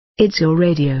It's your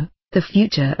radio, the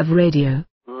future of radio.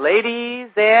 Ladies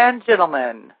and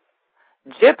gentlemen,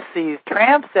 gypsies,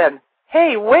 tramps, and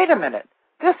hey, wait a minute.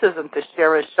 This isn't the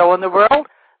sheriff's show in the world.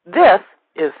 This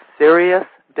is serious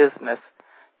business.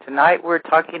 Tonight we're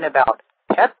talking about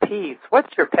pet peeves.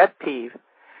 What's your pet peeve?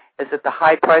 Is it the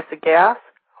high price of gas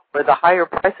or the higher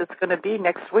price it's going to be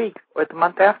next week or the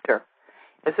month after?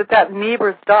 Is it that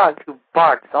neighbor's dog who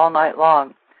barks all night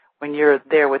long when you're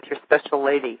there with your special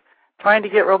lady trying to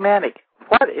get romantic?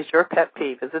 What is your pet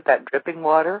peeve? Is it that dripping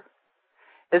water?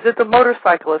 Is it the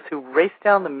motorcyclist who raced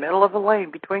down the middle of the lane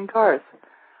between cars?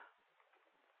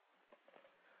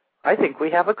 I think we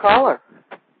have a caller.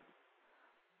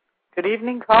 Good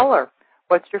evening, caller.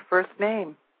 What's your first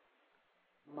name?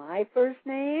 My first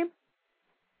name?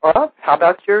 Well, how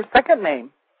about your second name?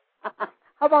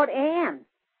 How about Ann?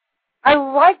 I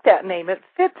like that name. It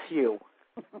fits you.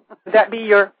 Would that be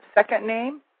your second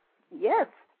name? Yes.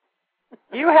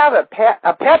 You have a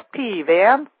pet peeve,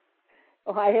 Ann?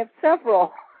 Oh, I have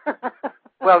several.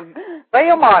 Well, lay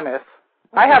them on us.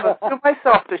 I have a few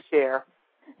myself to share.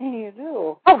 You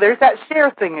do? Oh, there's that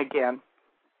share thing again.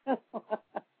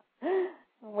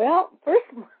 Well,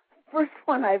 first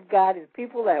one I've got is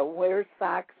people that wear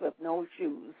socks with no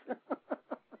shoes.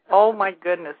 Oh, my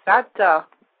goodness.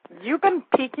 You've been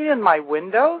peeking in my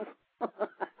windows?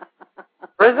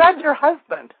 Or is that your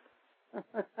husband?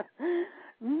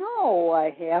 No, I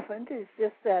haven't. It's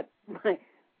just that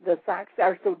the socks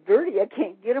are so dirty I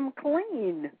can't get them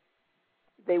clean.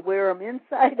 They wear them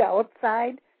inside,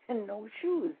 outside, and no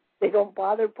shoes. They don't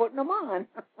bother putting them on.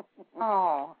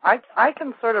 Oh, I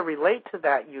can sort of relate to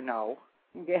that, you know.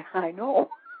 Yeah, I know.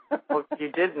 Well,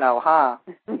 you did know, huh?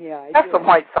 Yeah, I have did. Some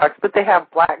white socks, but they have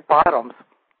black bottoms.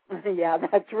 Yeah,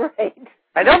 that's right.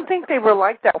 I don't think they were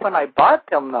like that when I bought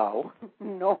them, though.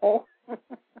 No.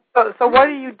 So what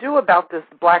do you do about this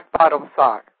black bottom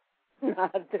sock?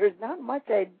 There's not much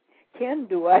I can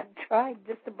do. I've tried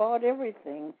just about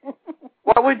everything.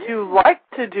 What would you like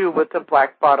to do with the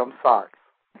black bottom socks?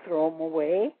 Throw them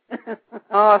away.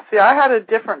 See, I had a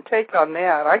different take on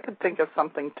that. I could think of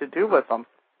something to do with them.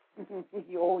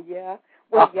 Oh, yeah.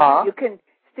 Well, yeah, you can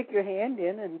stick your hand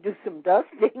in and do some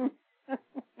dusting.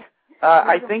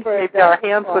 I think maybe our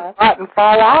hands would rot and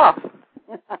fall off.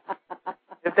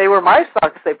 If they were my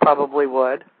socks, they probably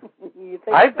would.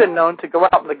 I've been known to go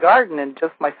out in the garden in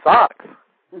just my socks.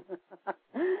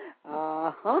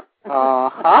 Uh-huh.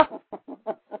 Uh-huh.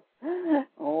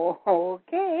 Oh,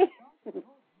 okay.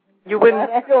 You wouldn't...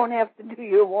 But I don't have to do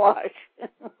your wash.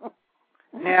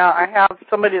 Now, I have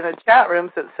somebody in the chat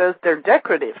rooms that says they're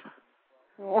decorative.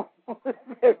 Oh,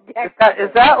 they're decorative.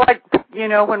 Is that like, you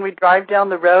know, when we drive down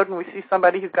the road and we see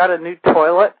somebody who's got a new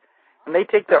toilet, and they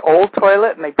take their old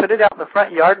toilet and they put it out in the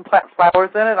front yard and plant flowers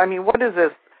in it? I mean, what is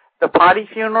this, the potty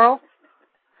funeral?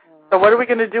 So what are we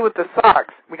going to do with the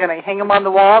socks? We're going to hang them on the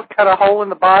wall, cut a hole in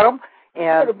the bottom,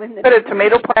 and put a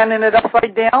tomato plant in it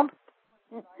upside down?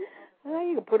 Well,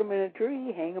 you can put them in a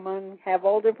tree, hang them on, have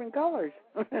all different colors.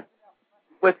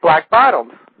 With black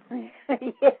bottoms.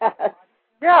 Yes.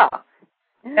 Yeah.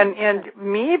 And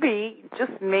maybe,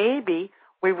 just maybe,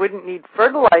 we wouldn't need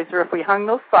fertilizer if we hung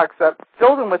those socks up,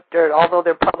 filled them with dirt, although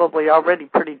they're probably already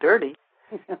pretty dirty.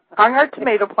 Hung our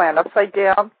tomato plant upside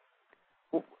down.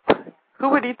 Who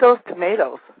would eat those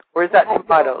tomatoes? Or is that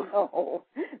tomatoes? Oh,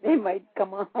 they might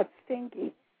come out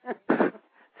stinky.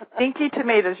 Stinky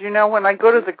tomatoes. You know, when I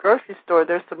go to the grocery store,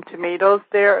 there's some tomatoes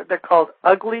there. They're called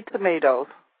ugly tomatoes.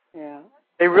 Yeah.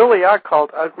 They really are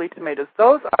called ugly tomatoes.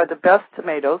 Those are the best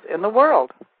tomatoes in the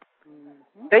world.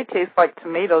 Mm-hmm. They taste like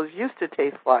tomatoes used to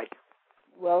taste like.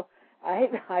 Well,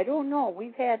 I don't know.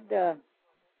 We've had a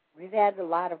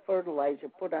lot of fertilizer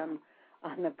put on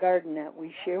the garden that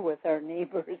we share with our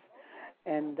neighbors,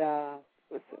 and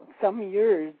some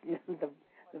years the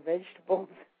vegetables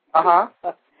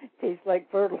taste like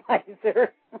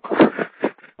fertilizer.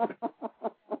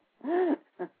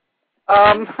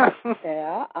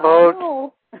 Yeah, I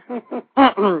know.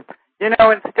 You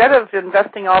know, instead of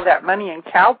investing all that money in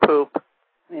cow poop,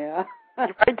 yeah,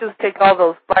 you might just take all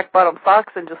those black bottom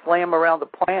socks and just lay them around the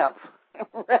plants.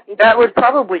 Right. That would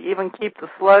probably even keep the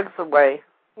slugs away.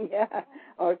 Yeah,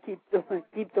 or keep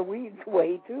the weeds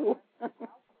away too.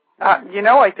 You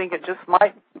know, I think it just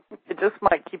might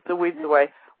keep the weeds away.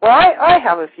 Well, I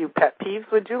have a few pet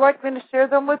peeves. Would you like me to share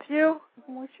them with you?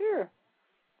 Well, sure.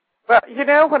 Well, you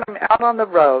know, when I'm out on the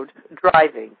road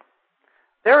driving,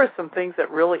 there are some things that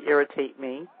really irritate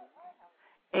me.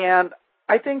 And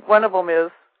I think one of them is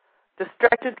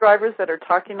distracted drivers that are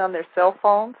talking on their cell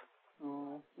phones.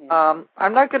 Oh, yeah.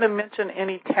 I'm not going to mention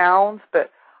any towns,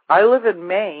 but I live in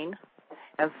Maine,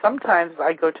 And sometimes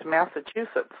I go to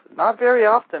Massachusetts. Not very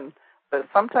often, but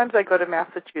sometimes I go to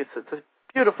Massachusetts. It's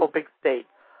a beautiful big state.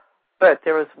 But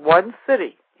there is one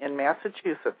city in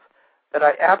Massachusetts that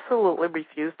I absolutely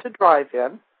refuse to drive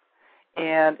in.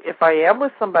 And if I am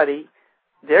with somebody,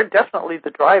 they're definitely the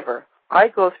driver. I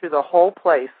go through the whole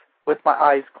place with my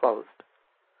eyes closed.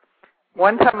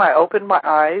 One time I opened my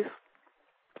eyes,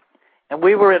 and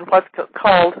we were in what's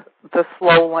called the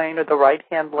slow lane or the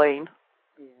right-hand lane.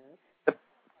 Yes.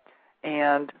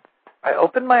 And I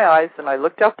opened my eyes, and I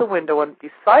looked out the window, and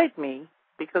beside me,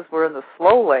 because we're in the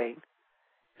slow lane,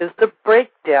 is the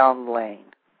breakdown lane.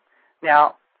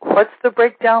 Now, what's the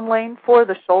breakdown lane for,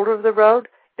 the shoulder of the road?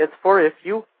 It's for if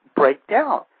you break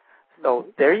down. So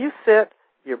there you sit,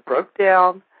 you're broke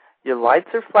down, your lights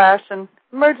are flashing,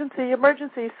 emergency,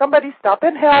 emergency, somebody stop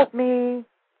and help me.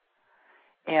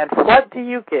 And what do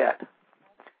you get?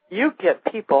 You get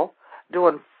people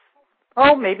doing,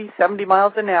 maybe 70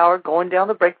 miles an hour, going down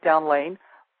the breakdown lane,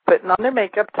 putting on their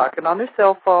makeup, talking on their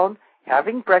cell phone,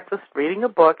 having breakfast, reading a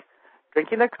book,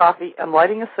 drinking a coffee, and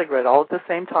lighting a cigarette all at the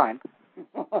same time.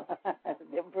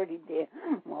 They're pretty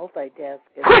damn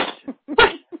multitasking.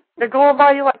 They're going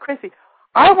by you like crazy.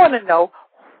 I want to know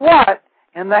what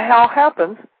in the hell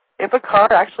happens if a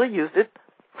car actually used it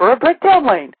for a breakdown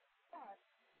lane.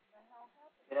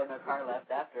 They'd have no car left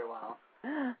after a while.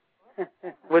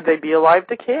 Would they be alive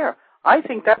to care? I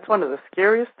think that's one of the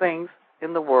scariest things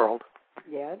in the world.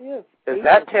 Yeah, it is. Is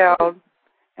that town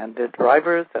and the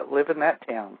drivers that live in that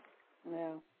town.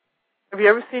 Yeah. Have you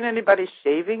ever seen anybody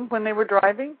shaving when they were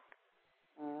driving?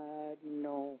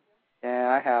 No. Yeah,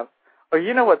 I have. Or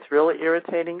you know what's really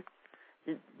irritating?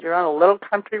 You're on a little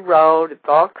country road. It's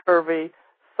all curvy,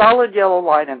 solid yellow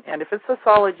line. And if it's a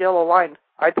solid yellow line,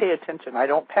 I pay attention. I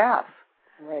don't pass.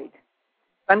 Right.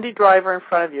 Sunday driver in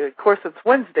front of you. Of course, it's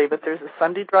Wednesday, but there's a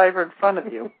Sunday driver in front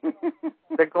of you.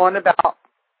 They're going about,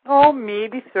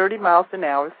 maybe 30 miles an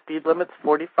hour. Speed limit's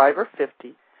 45 or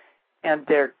 50. And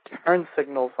their turn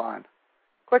signal's on.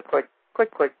 Quick, quick,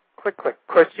 quick, quick, quick, quick.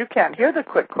 Of course, you can't hear the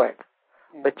quick, quick.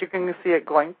 But you can see it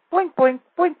going blink, blink,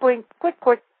 blink, blink, quick,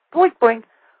 quick, blink, blink,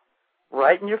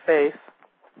 right in your face.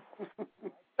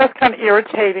 That's kind of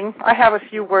irritating. I have a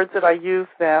few words that I use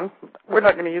then. We're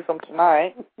not going to use them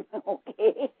tonight.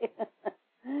 Okay.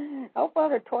 How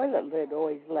about a toilet lid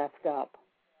always left up?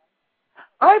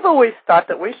 I've always thought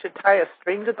that we should tie a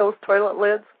string to those toilet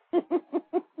lids.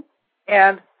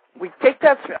 And we take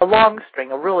that string, a long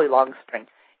string, a really long string,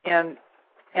 and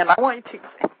I want you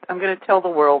to, I'm going to tell the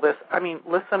world this. I mean,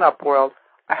 listen up, world.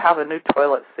 I have a new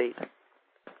toilet seat.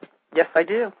 Yes, I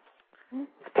do.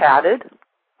 It's padded,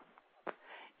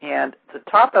 and the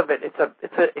top of it, it's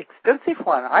an expensive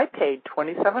one. I paid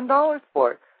 $27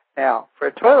 for it. Now, for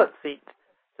a toilet seat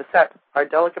to set our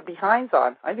delicate behinds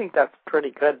on, I think that's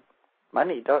pretty good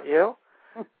money, don't you?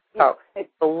 So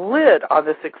the lid on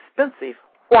this expensive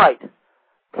white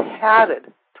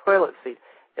padded toilet seat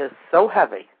is so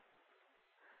heavy.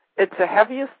 It's the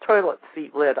heaviest toilet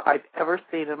seat lid I've ever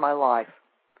seen in my life.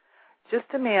 Just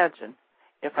imagine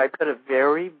if I put a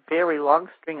very, very long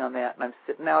string on that and I'm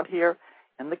sitting out here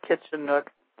in the kitchen nook,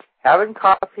 having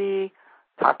coffee,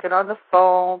 talking on the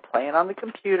phone, playing on the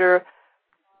computer,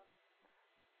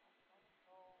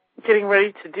 getting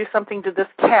ready to do something to this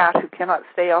cat who cannot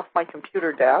stay off my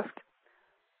computer desk,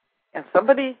 and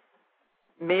somebody,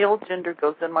 male gender,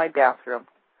 goes in my bathroom.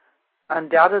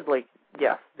 Undoubtedly,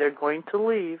 yes, they're going to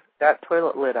leave that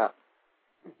toilet lid up.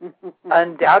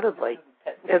 Undoubtedly.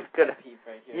 It's good.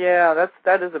 Yeah,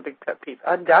 that is a big pet peeve.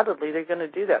 Undoubtedly, they're going to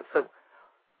do that. So,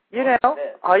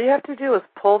 all you have to do is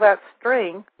pull that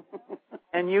string,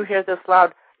 and you hear this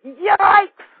loud, yikes!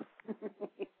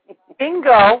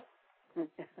 Bingo!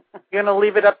 You're going to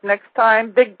leave it up next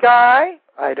time, big guy?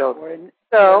 I don't.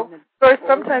 So, of course,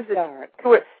 sometimes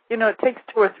it takes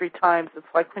 2 or 3 times. It's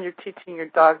like when you're teaching your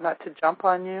dog not to jump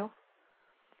on you,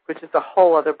 which is a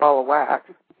whole other ball of wax.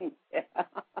 Yeah.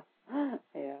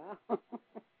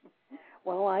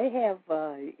 Well, I have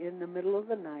in the middle of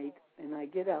the night, and I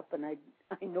get up, and I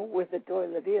know where the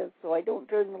toilet is, so I don't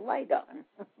turn the light on.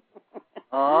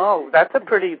 Oh, that's a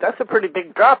pretty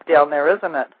big drop down there,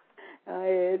 isn't it?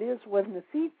 It is when the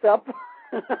seat's up.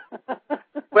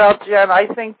 Well, Jen, I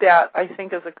think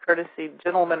as a courtesy,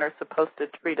 gentlemen are supposed to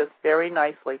treat us very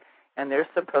nicely, and they're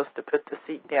supposed to put the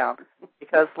seat down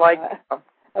because,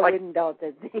 I wouldn't doubt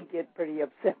that they get pretty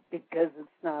upset because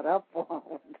it's not up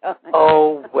all the time.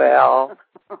 Oh, well.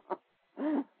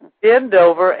 Bend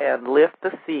over and lift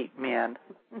the seat, man.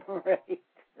 Right.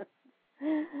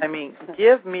 I mean,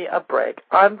 give me a break.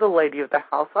 I'm the lady of the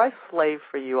house. I slave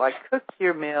for you. I cook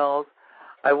your meals.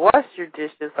 I wash your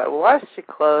dishes. I wash your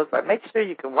clothes. I make sure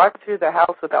you can walk through the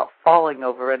house without falling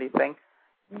over anything.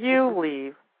 You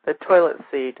leave the toilet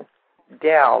seat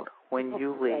down when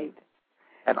you leave. Right.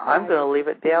 And I'm going to leave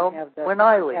it down when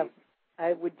I leave.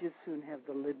 I would just soon have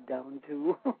the lid down,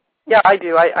 too. Yeah, I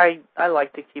do. I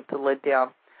like to keep the lid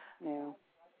down. Yeah.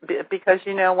 Because,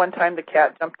 one time the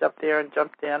cat jumped up there and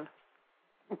jumped in.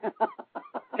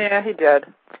 Yeah, he did.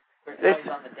 Now he's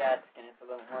on the desk, and it's a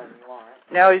little more than you want.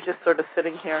 Now he's just sort of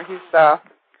sitting here. He's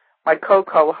my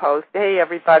co-host. Hey,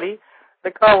 everybody. The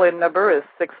call-in number is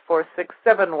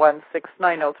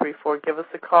 646-716-9034. Give us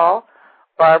a call.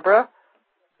 Barbara,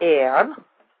 Ann,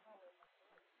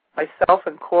 myself,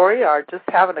 and Corey are just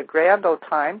having a grand old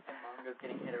time. And Mongo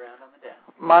getting hit around on the desk.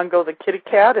 Mongo, the kitty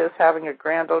cat, is having a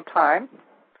grand old time.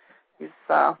 He's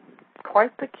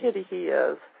quite the kitty he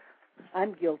is.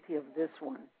 I'm guilty of this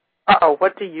one. Uh-oh,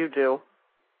 what do you do?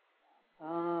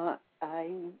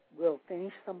 I will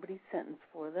finish somebody's sentence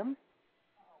for them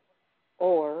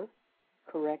or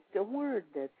correct a word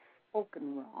that's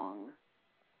spoken wrong.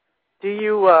 Do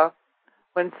you,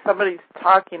 when somebody's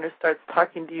talking or starts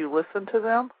talking, do you listen to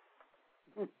them?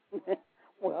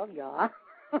 Well, yeah.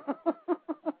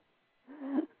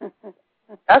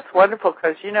 That's wonderful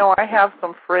because, I have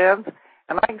some friends,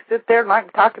 and I can sit there and I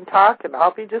can talk, and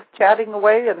I'll be just chatting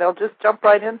away, and they'll just jump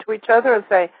right into each other and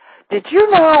say, did you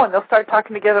know? And they'll start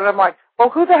talking together, and I'm like, well,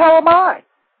 who the hell am I?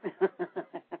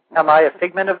 Am I a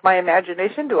figment of my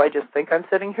imagination? Do I just think I'm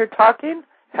sitting here talking?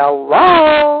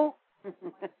 Hello?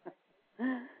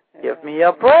 Give me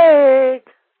a break.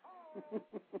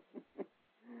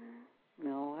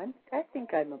 No, I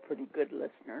think I'm a pretty good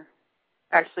listener.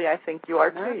 Actually, I think you are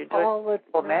too. You're doing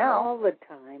well now. Not all the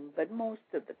time, but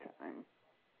most of the time.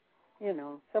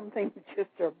 Some things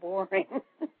just are boring.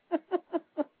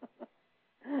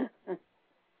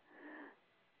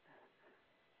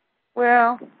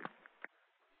 Well,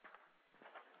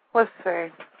 let's see.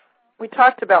 We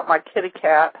talked about my kitty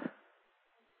cat.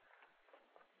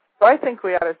 So I think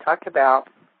we ought to talk about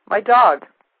my dog.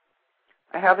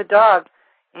 I have a dog,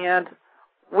 and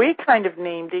we kind of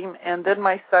named him, and then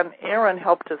my son Aaron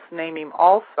helped us name him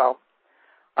also.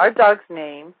 Our dog's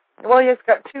name, well, he's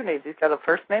got two names. He's got a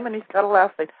first name and he's got a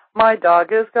last name. My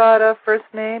dog has got a first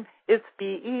name. It's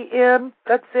B-E-N.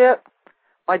 That's it.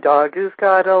 My dog has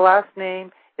got a last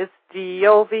name. It's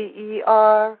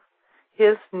D-O-V-E-R.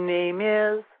 His name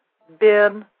is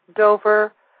Ben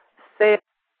Dover. Say it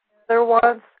there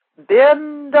once.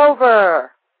 Ben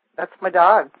Dover. That's my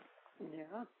dog.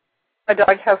 Yeah. My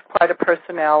dog has quite a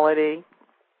personality.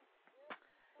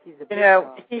 He's a big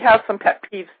dog. He has some pet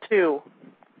peeves too.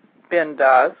 Ben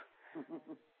does.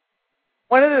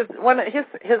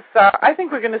 I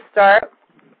think we're going to start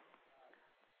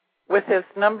with his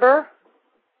number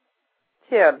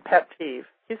 10 pet peeve.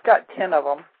 He's got 10 of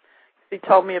them. He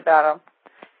told me about them.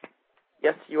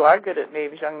 Yes, you are good at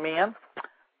names, young man.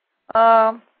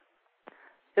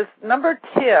 His number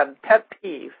 10 pet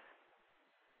peeve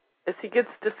is he gets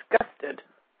disgusted.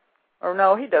 Or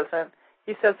no, he doesn't.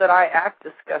 He says that I act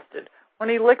disgusted when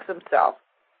he licks himself.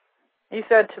 He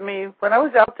said to me, when I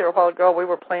was out there a while ago, we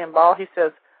were playing ball, he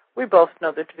says, we both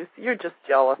know the truth. You're just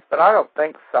jealous, but I don't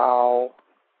think so.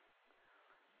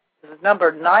 His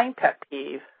number 9 pet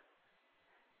peeve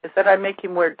is that I make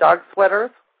him wear dog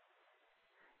sweaters.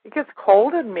 It gets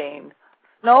cold in Maine.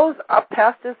 Snows up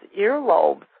past his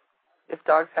earlobes, if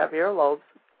dogs have earlobes.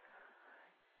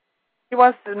 He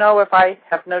wants to know if I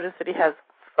have noticed that he has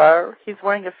fur. He's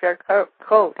wearing a fair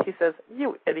coat. He says,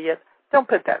 you idiot, don't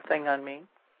put that thing on me.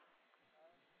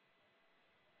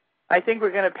 I think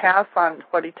we're going to pass on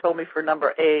what he told me for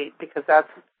number 8 because that's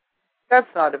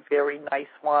not a very nice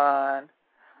one.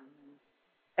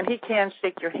 And he can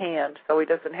shake your hand, so he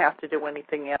doesn't have to do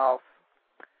anything else.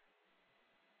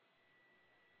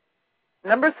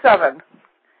 Number 7,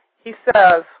 he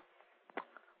says,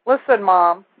 listen,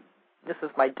 Mom. This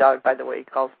is my dog, by the way. He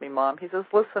calls me Mom. He says,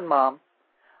 listen, Mom,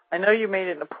 I know you made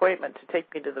an appointment to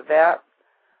take me to the vet.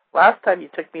 Last time you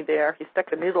took me there, he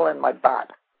stuck a needle in my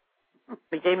butt.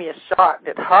 He gave me a shot, and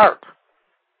it hurt.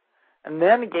 And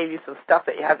then he gave you some stuff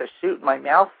that you had to shoot in my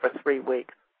mouth for 3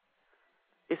 weeks.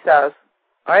 He says,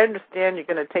 I understand you're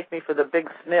going to take me for the big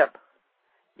snip.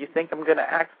 You think I'm going to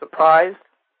act surprised?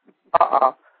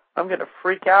 I'm going to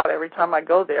freak out every time I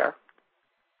go there.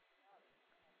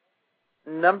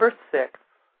 Number 6,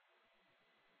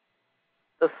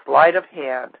 the sleight of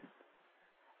hand.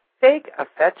 Fake a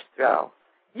fetch throw.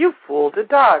 You fooled a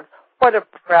dog. What a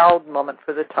proud moment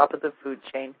for the top of the food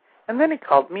chain. And then he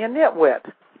called me a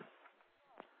nitwit.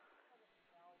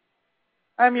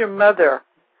 I'm your mother.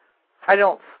 I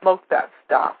don't smoke that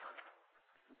stuff.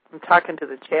 I'm talking to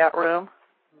the chat room.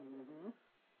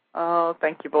 Oh,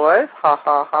 thank you, boys. Ha,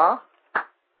 ha, ha.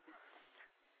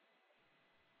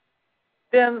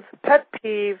 Ben's pet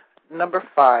peeve number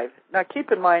 5. Now,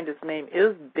 keep in mind his name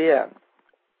is Ben.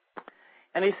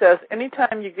 And he says,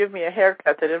 anytime you give me a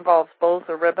haircut that involves bows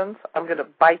or ribbons, I'm going to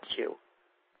bite you.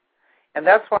 And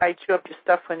that's why I chew up your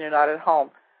stuff when you're not at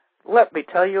home. Let me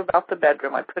tell you about the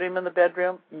bedroom. I put him in the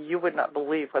bedroom. You would not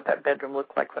believe what that bedroom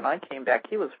looked like when I came back.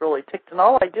 He was really ticked, and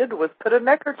all I did was put a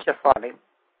neckerchief on him.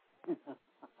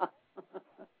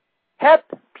 Pet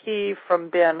peeve from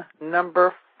Ben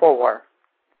number 4.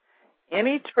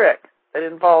 Any trick that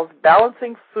involves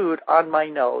balancing food on my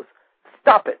nose,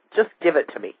 stop it. Just give it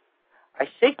to me. I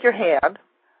shake your hand.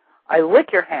 I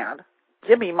lick your hand.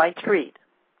 Give me my treat.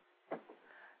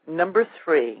 Number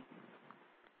 3.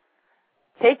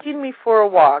 Taking me for a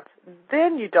walk,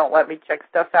 then you don't let me check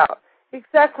stuff out.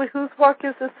 Exactly whose walk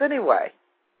is this anyway?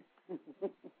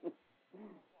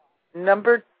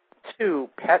 Number 2,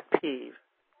 pet peeve.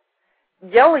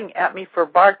 Yelling at me for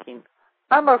barking.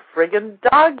 I'm a friggin'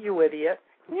 dog, you idiot.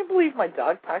 Can you believe my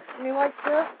dog talks to me like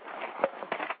this?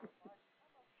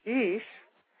 Sheesh.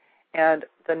 And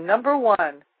the number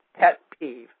 1 pet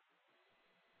peeve.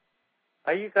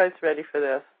 Are you guys ready for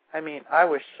this? I mean, I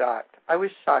was shocked. I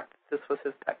was shocked this was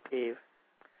his pet peeve.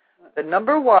 The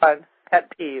number 1 pet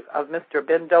peeve of Mr.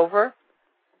 Bendover,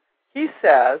 he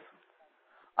says,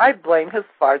 I blame his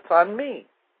farts on me.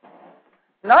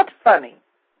 Not funny.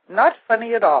 Not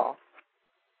funny at all.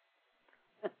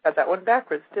 Got that one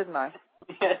backwards, didn't I?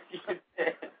 Yes, you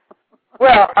did.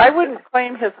 Well, I wouldn't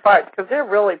claim his farts because they're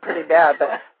really pretty bad,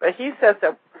 but he says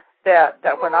that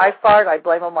when I fart, I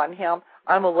blame them on him.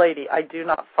 I'm a lady. I do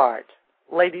not fart.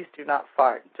 Ladies do not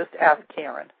fart. Just ask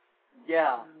Karen.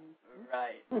 Yeah,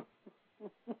 right.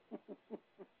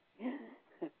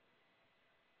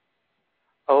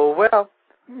 Oh, well.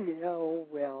 Oh,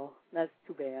 well. That's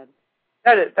too bad.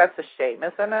 That's a shame,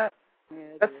 isn't it?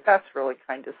 Yeah, That's really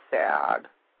kind of sad.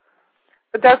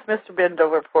 But that's Mr.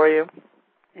 Bendover for you.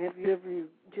 Have you ever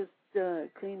just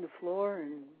cleaned the floor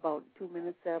and about 2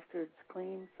 minutes after it's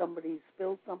clean, somebody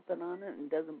spills something on it and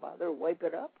doesn't bother to wipe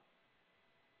it up?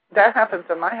 That happens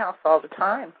in my house all the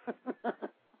time.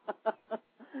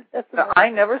 I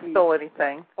never spill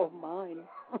anything. Oh, mine.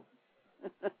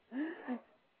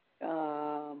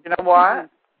 You know what?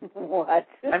 What?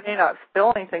 I may not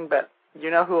spill anything, but you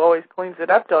know who always cleans it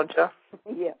up, don't you?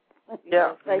 Yeah. Yeah.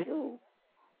 Yes, I do.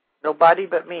 Nobody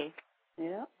but me.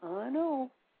 Yeah, I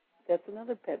know. That's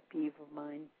another pet peeve of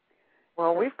mine.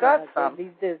 Well, we've got some.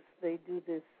 They do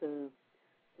this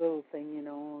little thing,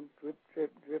 drip,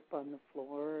 drip, drip on the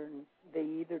floor, and they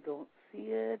either don't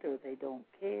see it or they don't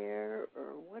care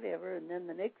or whatever, and then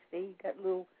the next day you got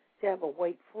to have a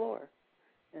white floor.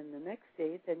 And the next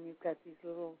day, then you've got these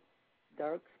little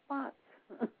dark spots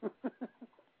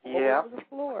all over the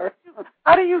floor.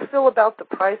 How do you feel about the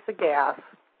price of gas?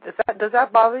 Does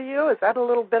that bother you? Is that a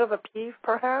little bit of a peeve,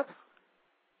 perhaps?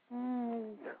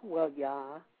 Well,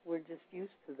 yeah. We're just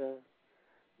used to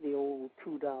the old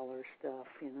 $2 stuff,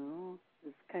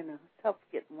 It's kind of tough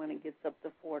getting when it gets up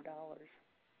to $4.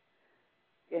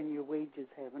 And your wages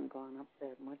haven't gone up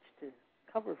that much to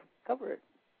cover it.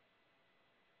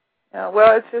 Yeah,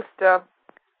 well, it's just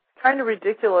kind of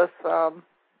ridiculous. I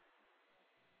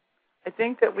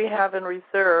think that we have in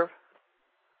reserve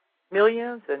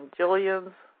millions and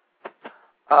jillions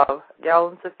of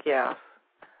gallons of gas.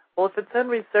 Well, if it's in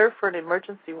reserve for an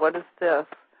emergency, what is this?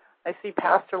 I see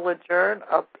Pastor Lejeune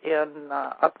up in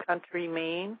upcountry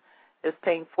Maine is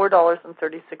paying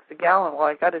 $4.36 a gallon. Well,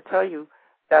 I got to tell you,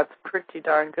 that's pretty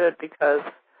darn good because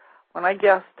when I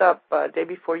gassed up day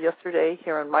before yesterday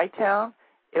here in my town,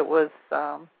 it was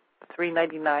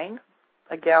 $3.99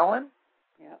 a gallon.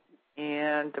 Yeah.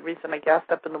 And the reason I gassed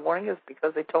up in the morning is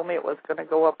because they told me it was going to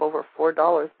go up over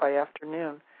 $4 by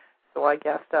afternoon. So I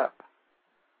gassed up.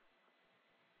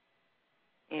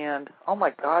 And, oh, my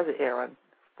God, Aaron,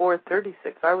 $4.36.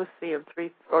 I was seeing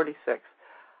 $3.46.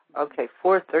 Okay,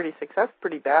 $4.36. That's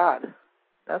pretty bad.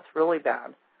 That's really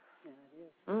bad.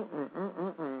 Yeah,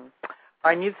 it is.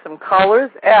 I need some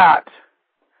callers at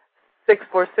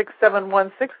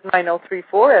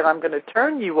 646-716-9034, and I'm going to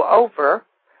turn you over.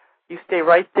 You stay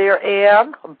right there,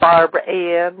 Ann. Barbara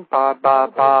Ann.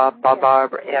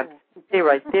 Barbara Ann. Stay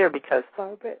right there because...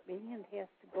 Barbara Ann has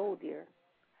to go, dear.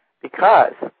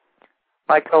 Because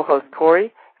my co-host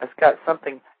Corey has got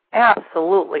something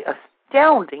absolutely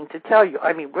astounding to tell you.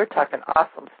 I mean, we're talking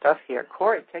awesome stuff here.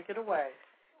 Corey, take it away.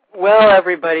 Well,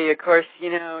 everybody, of course,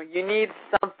 you need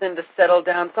something to settle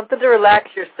down, something to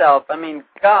relax yourself. I mean,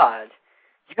 God,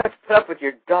 you have to put up with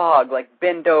your dog, like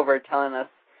bend over telling us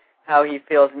how he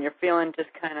feels, and you're feeling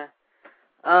just kind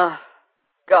of,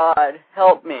 God,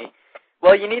 help me.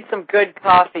 Well, you need some good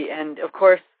coffee, and, of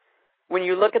course, when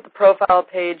you look at the profile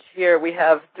page here, we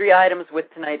have 3 items with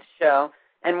tonight's show,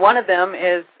 and one of them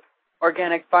is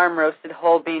organic farm roasted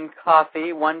whole bean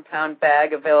coffee, 1-pound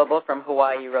bag available from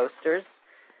Hawaii Roasters.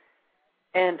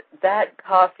 And that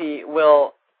coffee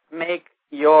will make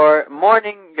your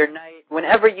morning, your night,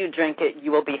 whenever you drink it,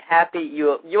 you will be happy.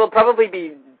 You will probably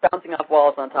be bouncing off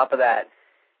walls on top of that.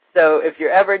 So if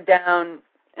you're ever down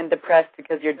and depressed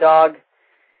because your dog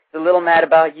is a little mad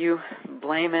about you,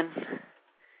 blaming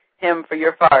him for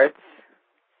your farts,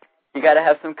 you got to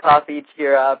have some coffee to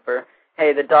cheer up, or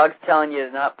hey, the dog's telling you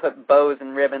to not put bows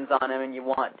and ribbons on him and you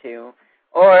want to,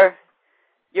 or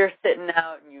you're sitting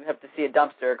out and you have to see a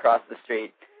dumpster across the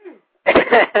street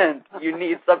and you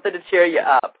need something to cheer you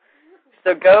up.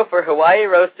 So go for Hawaii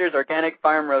Roasters Organic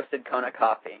Farm Roasted Kona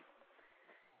Coffee.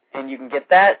 And you can get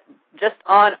that just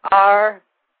on our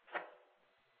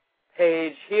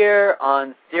page here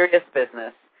on Serious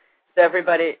Business. So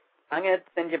everybody, I'm going to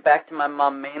send you back to my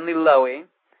mom, mainly Loie,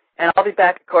 and I'll be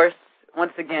back, of course,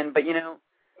 once again. But, you know,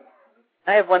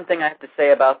 I have one thing I have to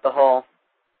say about the whole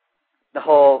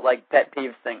like pet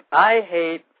peeves thing. I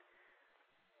hate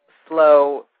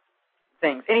slow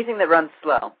things, anything that runs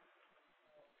slow.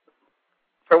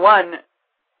 For one,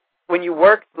 when you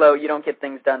work slow, you don't get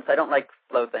things done, so I don't like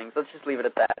slow things. Let's just leave it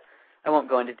at that. I won't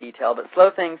go into detail, but slow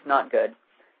things, not good.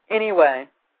 Anyway,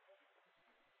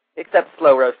 except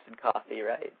slow roasted coffee,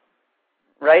 right?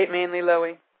 Right, mainly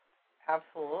Loie?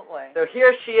 Absolutely. So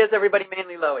here she is, everybody,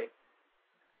 mainly Loie.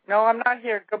 No, I'm not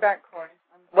here. Go back, Corey.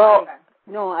 Well,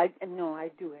 No, I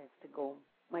do have to go.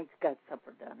 Mike's got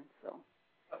supper done, so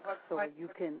you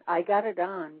can. I got it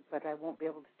on, but I won't be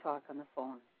able to talk on the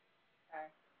phone.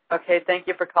 Okay, thank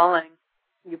you for calling.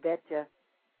 You betcha.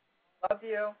 Love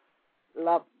you.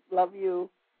 Love you.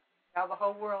 Now the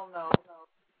whole world knows.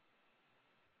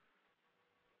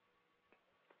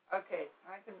 Okay,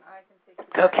 I can take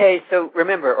you. Okay, so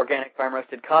remember, Organic Farm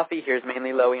Roasted Coffee. Here's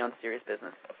mainly Loie on Serious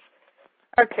Business.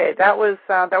 Okay, that was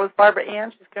Barbara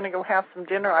Ann. She's going to go have some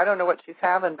dinner. I don't know what she's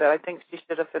having, but I think she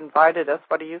should have invited us.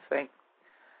 What do you think?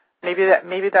 Maybe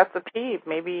that's a peeve.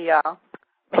 Maybe I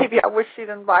wish she'd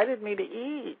invited me to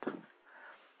eat.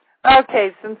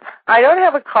 Okay, since I don't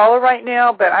have a caller right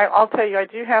now, but I'll tell you I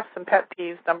do have some pet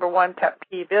peeves. Number one pet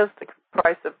peeve is the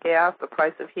price of gas, the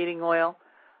price of heating oil.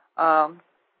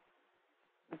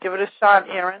 Give it a shot,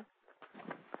 Aaron.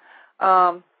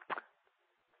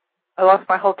 I lost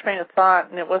my whole train of thought,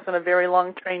 and it wasn't a very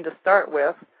long train to start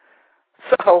with,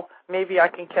 so maybe I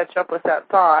can catch up with that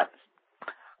thought.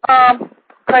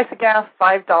 Price of gas,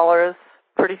 $5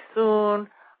 pretty soon.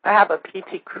 I have a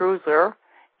PT Cruiser,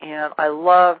 and I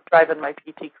love driving my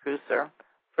PT Cruiser.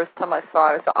 First time I saw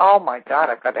it, I said, oh, my God,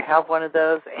 I've got to have one of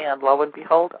those, and lo and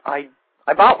behold, I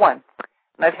bought one,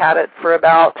 and I've had it for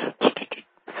about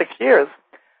 6 years.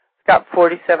 It's got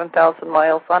 47,000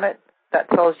 miles on it. That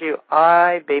tells you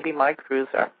I baby my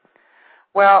cruiser.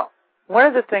 Well, one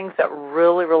of the things that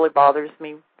really, really bothers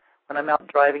me when I'm out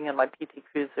driving in my PT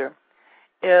Cruiser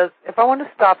is if I want to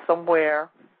stop somewhere,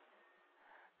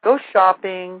 go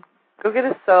shopping, go get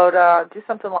a soda, do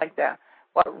something like that.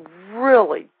 What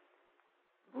really,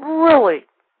 really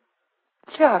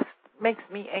just makes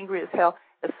me angry as hell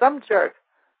is some jerk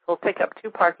who'll take up 2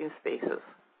 parking spaces.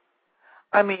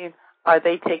 I mean, are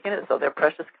they taking it so their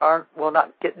precious car will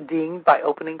not get dinged by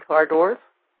opening car doors?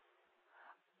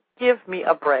 Give me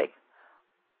a break.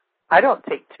 I don't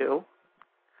take 2.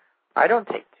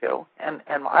 And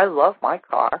I love my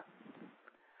car.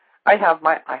 Do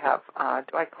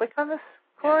I click on this,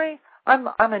 Corey? I'm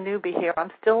a newbie here.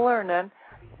 I'm still learning.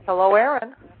 Hello,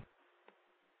 Aaron.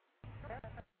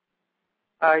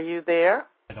 Are you there?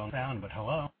 I don't sound, but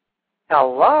hello.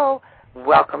 Hello.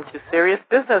 Welcome to Serious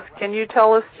Business. Can you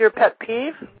tell us your pet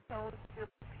peeve?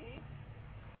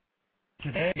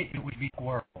 Today it would be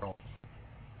squirrels.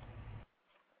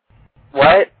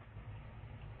 What?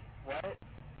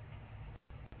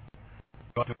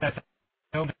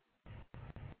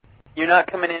 You're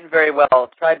not coming in very well.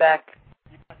 Try back.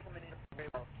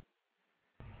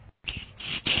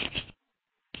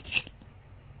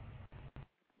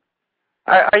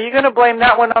 Are you going to blame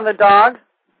that one on the dog?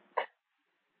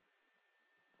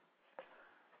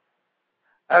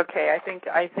 Okay, I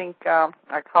think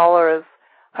our caller is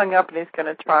hung up and he's going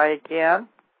to try again.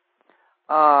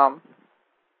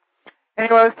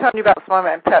 Anyway, I was telling you about some of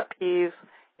my pet peeves.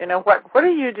 You know, what do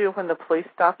you do when the police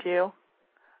stop you?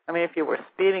 I mean, if you were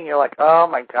speeding, you're like, oh,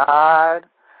 my God.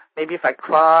 Maybe if I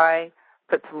cry,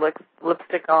 put some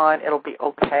lipstick on, it'll be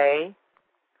okay.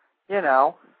 You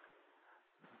know.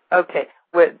 Okay,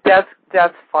 well,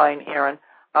 that's fine, Aaron.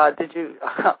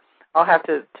 I'll have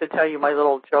to tell you my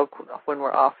little joke when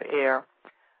we're off air.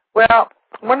 Well,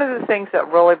 one of the things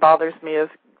that really bothers me is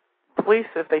police,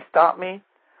 if they stop me,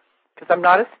 because I'm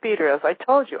not a speeder, as I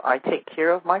told you, I take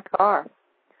care of my car.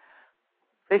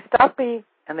 They stop me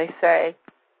and they say,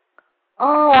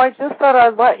 "Oh, I just thought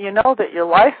I'd let you know that your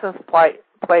license plate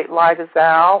light is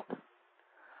out."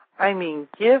 I mean,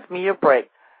 give me a break.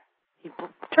 He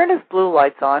turned his blue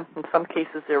lights on. In some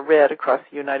cases, they're red across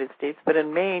the United States, but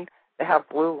in Maine, they have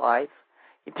blue lights.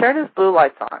 He turned his blue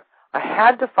lights on. I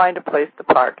had to find a place to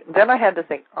park. Then I had to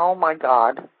think, oh, my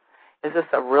God, is this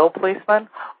a real policeman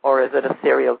or is it a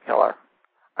serial killer?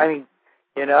 I mean,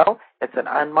 you know, it's an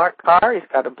unmarked car. He's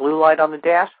got a blue light on the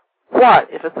dash. What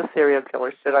if it's a serial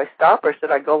killer? Should I stop or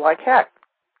should I go like heck?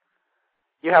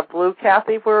 You have blue,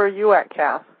 Kathy? Where are you at,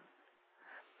 Kath?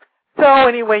 So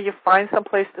anyway, you find some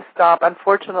place to stop.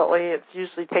 Unfortunately, it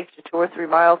usually takes you 2 or 3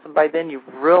 miles, and by then you've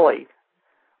really,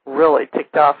 really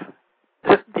ticked off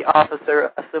the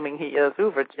officer, assuming he is,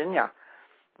 Virginia.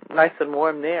 Nice and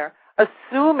warm there.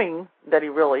 Assuming that he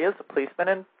really is a policeman,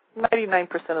 and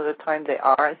 99% of the time they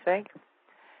are, I think.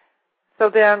 So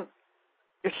then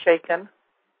you're shaken.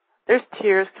 There's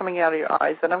tears coming out of your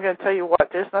eyes, and I'm going to tell you what,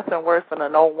 there's nothing worse than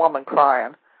an old woman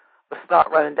crying, with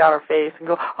snot running down her face, and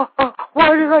go, oh,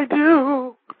 what did I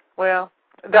do? Well,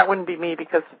 that wouldn't be me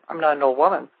because I'm not an old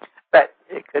woman, but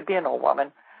it could be an old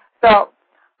woman. So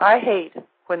I hate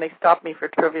when they stop me for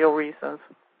trivial reasons.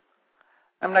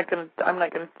 I'm not going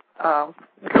to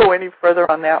go any further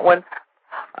on that one.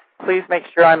 Please make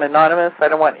sure I'm anonymous. I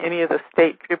don't want any of the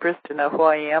state troopers to know who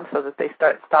I am so that they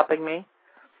start stopping me.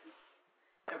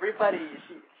 Everybody,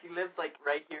 she lives like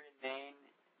right here in Maine,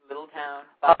 little town.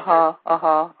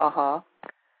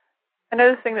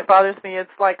 Another thing that bothers me, it's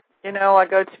like, you know, I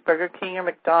go to Burger King or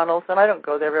McDonald's, and I don't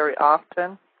go there very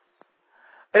often.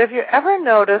 But have you ever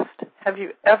noticed,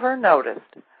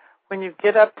 when you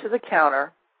get up to the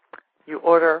counter, you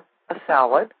order a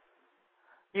salad,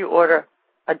 you order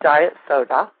a diet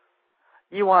soda,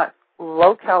 you want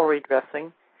low-calorie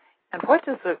dressing, and what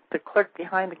does the clerk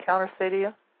behind the counter say to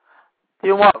you? Do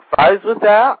you want fries with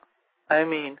that? I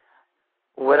mean,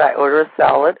 would I order a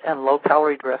salad and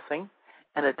low-calorie dressing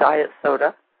and a diet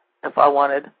soda if I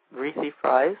wanted greasy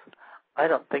fries? I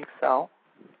don't think so.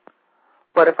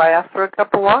 But if I ask for a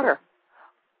cup of water,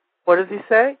 what does he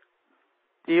say?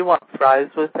 Do you want fries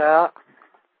with that?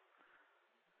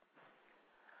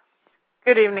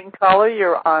 Good evening, caller.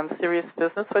 You're on Serious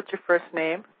Business. What's your first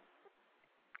name?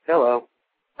 Hello.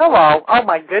 Hello. Oh,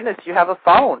 my goodness, you have a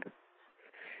phone.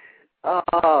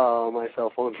 Oh, my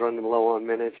cell phone's running low on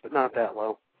minutes, but not that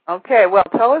low. Okay, well,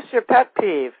 tell us your pet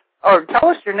peeve. Or tell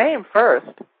us your name first.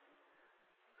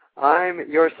 I'm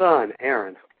your son,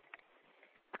 Aaron.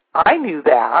 I knew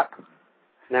that.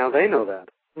 Now they know that.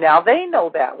 Now they know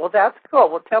that. Well, that's cool.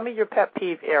 Well, tell me your pet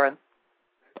peeve, Aaron.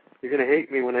 You're going to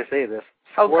hate me when I say this.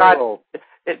 Squirrel. Oh,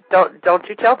 God. Don't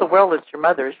you tell the world it's your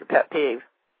mother is your pet peeve.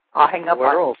 I'll hang up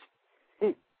Squirrels.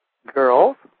 on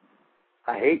Girls?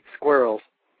 I hate squirrels.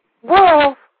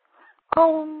 Wolf!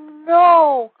 Oh,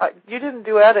 no. You didn't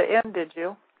do out of N, did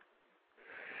you?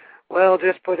 Well,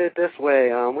 just put it this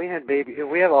way. We have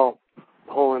a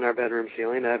hole in our bedroom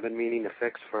ceiling that I've been meaning to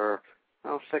fix for,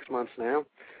 6 months now.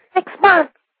 6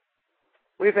 months?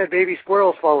 We've had baby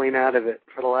squirrels falling out of it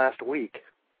for the last week.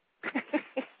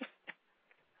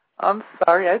 I'm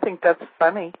sorry. I think that's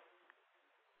funny.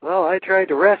 Well, I tried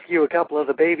to rescue a couple of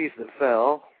the babies that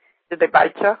fell. Did they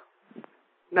bite you?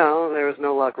 No, there was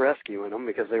no luck rescuing them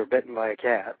because they were bitten by a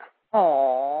cat.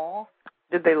 Aww.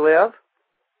 Did they live?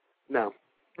 No.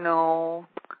 No.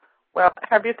 Well,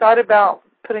 have you thought about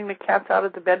putting the cats out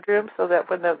of the bedroom so that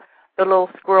when the little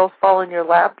squirrels fall in your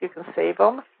lap, you can save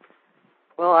them?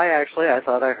 Well, I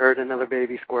thought I heard another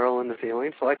baby squirrel in the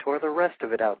ceiling, so I tore the rest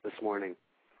of it out this morning.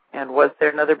 And was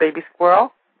there another baby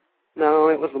squirrel? No,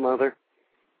 it was the mother.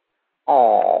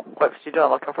 Oh, what's she doing,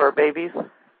 looking for her babies?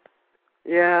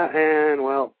 Yeah, and,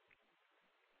 well,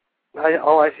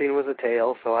 all I seen was a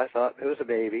tail, so I thought it was a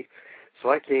baby. So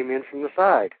I came in from the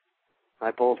side. I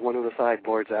pulled one of the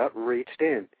sideboards out and reached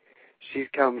in. She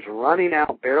comes running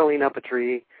out, barreling up a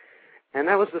tree, and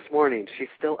that was this morning. She's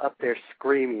still up there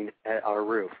screaming at our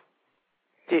roof.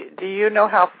 Do you know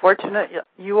how fortunate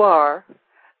you are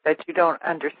that you don't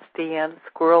understand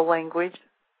squirrel language?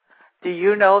 Do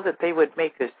you know that they would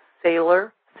make a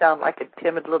sailor sound like a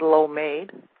timid little old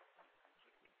maid?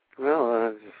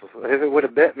 Well, if it would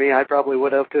have bit me, I probably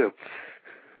would have too.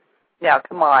 Now,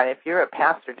 come on, if you're a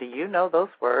pastor, do you know those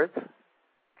words?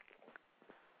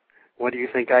 What do you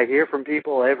think I hear from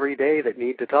people every day that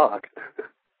need to talk?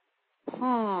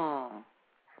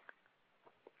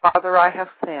 Father, I have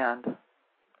sinned.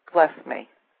 Bless me.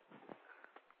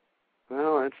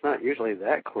 Well, it's not usually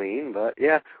that clean, but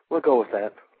yeah, we'll go with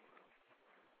that.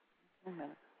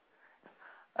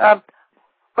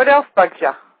 What else bugs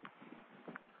you?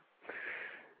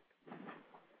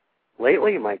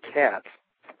 Lately, my cats.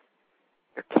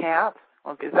 Your cats?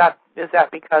 Well, is that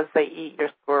because they eat your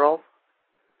squirrels?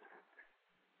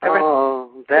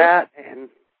 Oh, that and,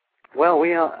 well,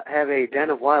 we have a den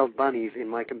of wild bunnies in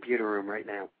my computer room right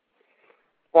now.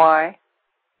 Why?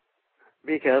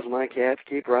 Because my cats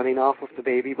keep running off with the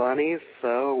baby bunnies,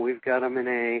 so we've got them in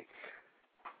a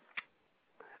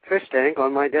fish tank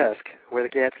on my desk where the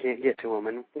cats can't get to them,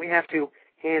 and we have to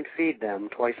hand feed them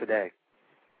twice a day.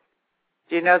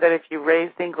 Do you know that if you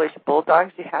raise English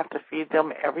bulldogs, you have to feed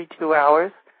them every 2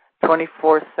 hours,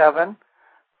 24/7,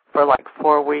 for like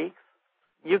 4 weeks?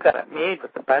 You got it made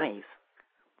with the bunnies.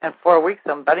 In 4 weeks,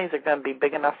 them bunnies are going to be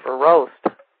big enough for roast.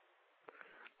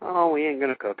 Oh, we ain't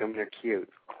going to cook them. They're cute.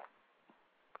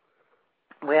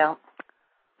 Well,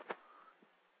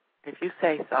 if you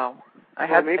say so. I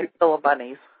had a full of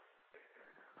bunnies.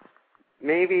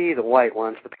 Maybe the white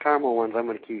ones, but the caramel ones I'm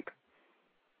going to keep.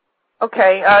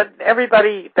 Okay,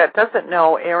 everybody that doesn't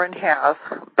know, Aaron has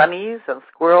bunnies and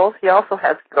squirrels. He also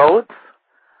has goats.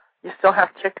 You still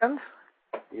have chickens?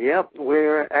 Yep,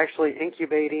 we're actually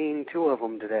incubating 2 of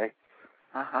them today.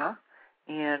 Uh-huh.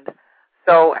 And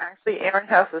so actually Aaron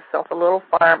has himself a little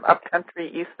farm up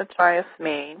country, East Machias,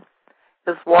 Maine.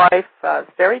 His wife is a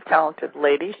very talented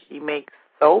lady. She makes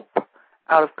soap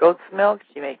out of goat's milk.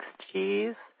 She makes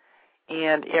cheese.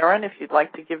 And Aaron, if you'd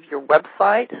like to give your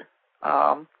website,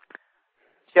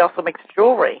 she also makes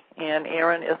jewelry. And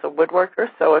Aaron is a woodworker,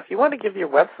 so if you want to give your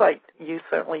website, you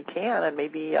certainly can. And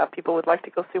maybe people would like to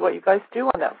go see what you guys do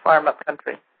on that farm up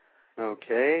country.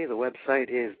 Okay, the website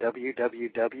is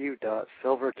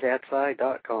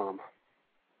www.silvercatseye.com.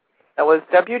 That was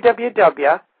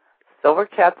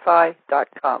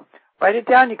www.silvercatseye.com. Write it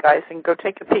down, you guys, and go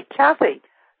take a peek. Kathy,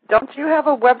 don't you have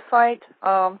a website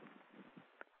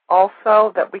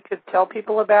also that we could tell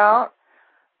people about?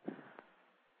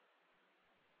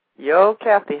 Yo,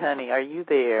 Kathy, honey, are you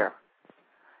there?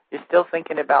 You're still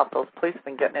thinking about those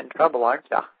policemen getting in trouble, aren't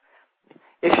you?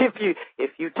 If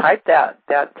you type that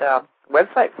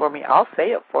website for me, I'll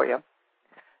say it for you.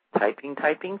 Typing.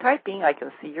 I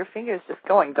can see your fingers just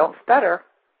going. Don't stutter.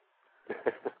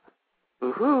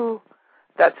 Woohoo!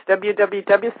 That's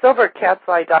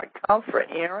www.silvercatseye.com for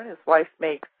Aaron. His wife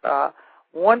makes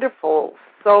wonderful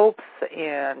soaps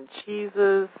and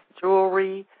cheeses,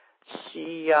 jewelry.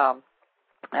 She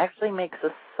actually makes a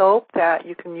soap that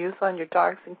you can use on your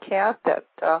dogs and cats that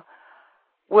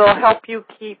will help you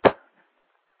keep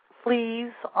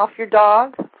fleas off your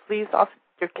dog, fleas off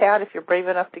your cat if you're brave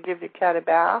enough to give your cat a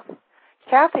bath.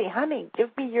 Kathy, honey, give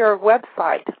me your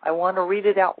website. I want to read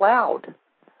it out loud.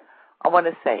 I want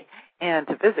to say, and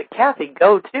to visit Kathy,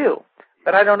 go too.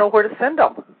 But I don't know where to send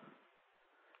them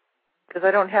because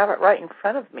I don't have it right in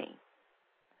front of me.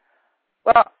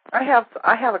 Well, I have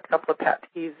a couple of pet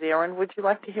peeves, Aaron. Would you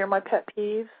like to hear my pet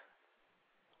peeves?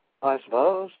 I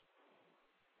suppose.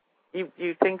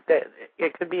 You think that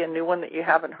it could be a new one that you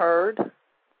haven't heard?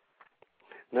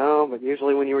 No, but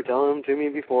usually when you were telling them to me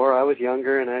before, I was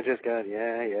younger, and I just got,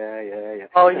 yeah.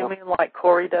 Oh, you mean like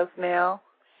Corey does now?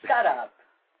 Shut up.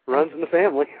 Runs in the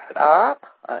family. Shut up?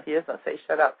 He doesn't say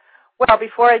shut up. Well,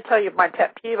 before I tell you my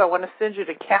pet peeve, I want to send you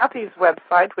to Kathy's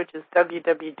website, which is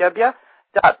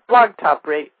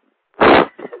www.blogtalkradio.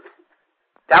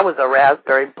 That was a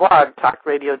raspberry.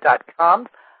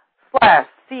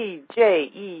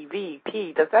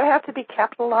 blogtalkradio.com/CJEVP. Does that have to be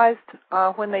capitalized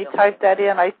when they type that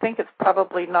in? I think it's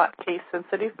probably not case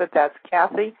sensitive, but that's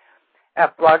Kathy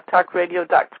at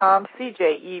blogtalkradio.com,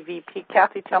 CJEVP.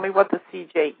 Kathy, tell me what the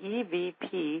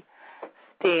CJEVP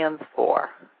stands for.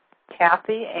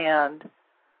 Kathy and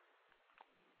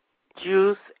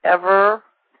Juice Ever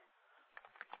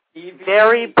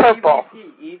Very Purple.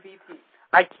 EVP.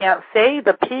 I can't say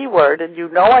the P word, and you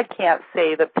know I can't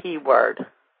say the P word.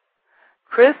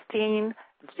 Christine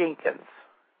Jenkins.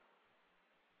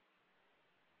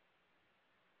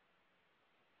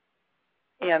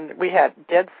 And we had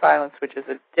dead silence, which is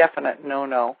a definite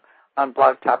no-no on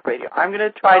Blog Talk Radio. I'm going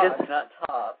to try to... Not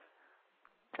top.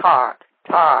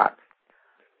 Talk.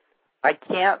 I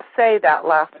can't say that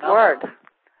last word.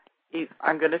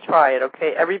 I'm going to try it,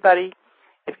 okay? Everybody,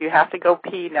 if you have to go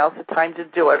pee, now's the time to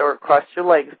do it, or cross your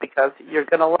legs, because you're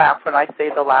going to laugh when I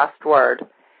say the last word.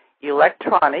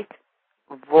 Electronic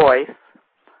voice.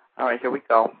 All right, here we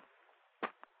go.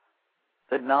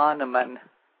 Phenomenon.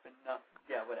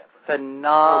 Yeah, whatever.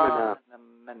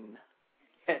 Phenomenon.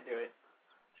 Can't do it.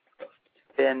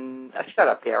 Shut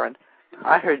up, Aaron.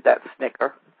 I heard that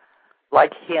snicker.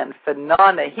 like hen,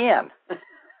 phenomenon.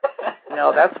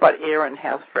 No, that's what Aaron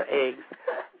has for eggs.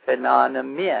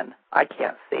 Phenomenon. I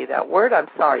can't say that word. I'm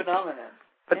sorry. Phenomenon.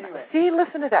 But Anyway. see,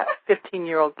 listen to that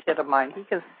 15-year-old kid of mine. He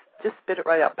can just spit it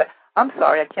right out. But I'm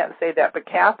sorry, I can't say that. But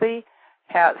Kathy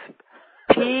has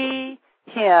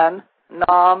P-hen,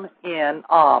 nom, in,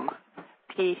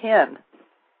 P-hen,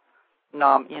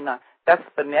 nom, in, That's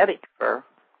phonetic for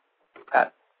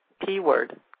that P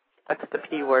word. That's the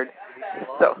P word.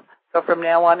 So from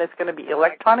now on, it's going to be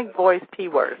electronic voice P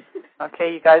words.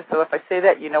 Okay, you guys? So if I say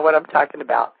that, you know what I'm talking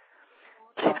about.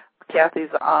 Kathy's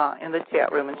in the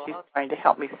chat room, and she's trying to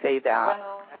help me say that.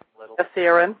 Yes,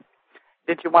 Aaron,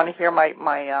 did you want to hear my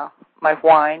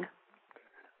whine?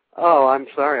 Oh, I'm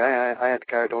sorry. I had the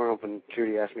car door open.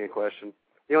 Judy asked me a question.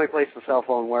 The only place the cell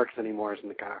phone works anymore is in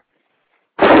the car.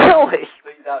 Really?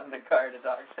 He's out in the car to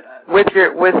talk to us.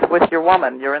 With your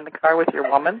woman. You're in the car with your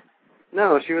woman?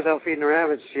 No, she was out feeding the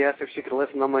rabbits. She asked if she could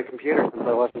listen on my computer since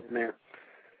I wasn't in there.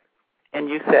 And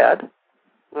you said?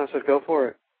 I said, go for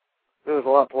it. It was a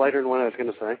lot politer than what I was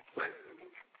going to say.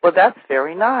 Well, that's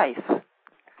very nice.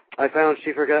 I found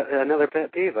she forgot another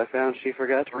pet peeve. I found she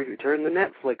forgot to return the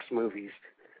Netflix movies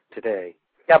today.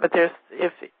 Yeah, but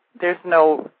there's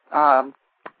no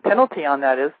penalty on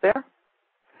that, is there?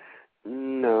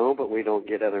 No, but we don't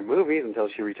get other movies until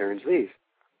she returns these.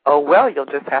 Oh, well, you'll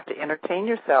just have to entertain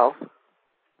yourself.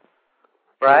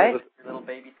 Right? With your little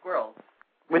baby squirrels.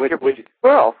 With your baby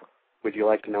squirrels. Would you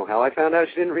like to know how I found out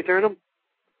she didn't return them?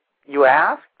 You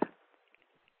asked?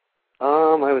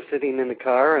 I was sitting in the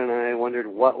car, and I wondered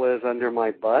what was under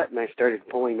my butt, and I started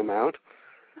pulling them out.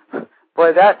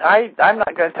 Boy, I'm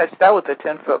not going to touch that with a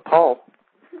 10-foot pole.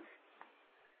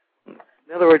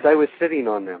 In other words, I was sitting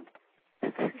on them.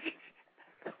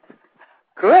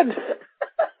 Good.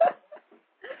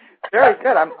 Very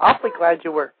good. I'm awfully glad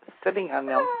you were sitting on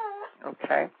them.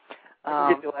 Okay.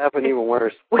 It will happen even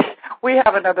worse. We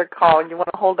have another call. You want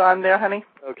to hold on there, honey?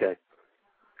 Okay.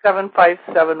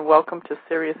 757, welcome to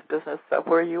Serious Business.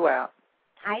 Where are you at?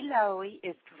 Hi, Loie.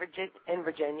 It's in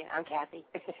Virginia. I'm Kathy.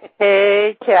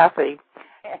 Hey, Kathy.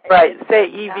 Right, say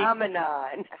EV.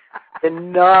 Phenomenon.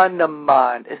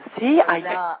 Phenomenon. See,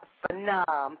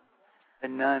 Phenom.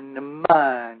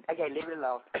 Phenomenon. Okay, leave it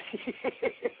alone.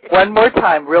 One more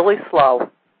time, really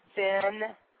slow.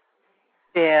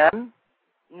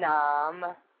 Nom.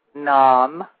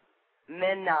 Nom.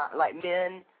 Menon, like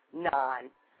men,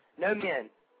 non. No men.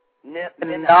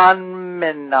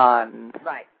 Phenomenon.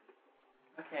 Right.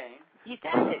 Okay. You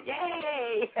got it.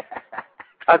 Yay!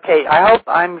 Okay,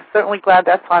 I'm certainly glad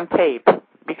that's on tape,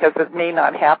 because it may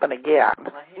not happen again.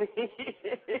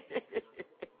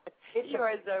 You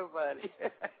are so funny.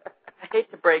 I hate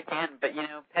to break in, but,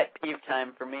 pet peeve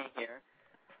time for me here.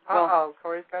 Uh-oh,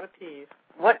 Corey's got a peeve.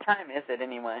 What time is it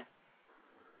anyway?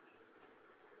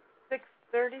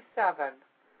 6:37,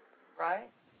 right?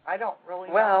 I don't really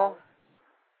know. Well,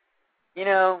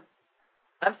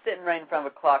 I'm sitting right in front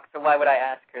of a clock, so why would I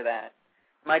ask her that?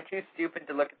 Am I too stupid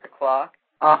to look at the clock?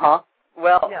 Uh-huh.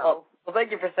 Well, No. well, thank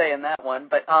you for saying that one,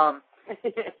 but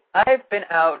I've been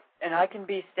out, and I can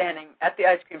be standing at the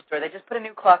ice cream store. They just put a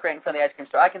new clock right in front of the ice cream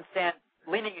store. I can stand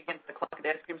leaning against the clock at the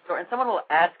ice cream store, and someone will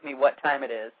ask me what time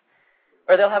it is.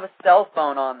 Or they'll have a cell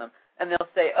phone on them, and they'll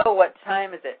say, oh, what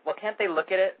time is it? Well, can't they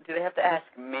look at it? Do they have to ask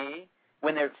me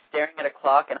when they're staring at a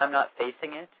clock and I'm not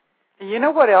facing it? You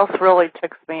know what else really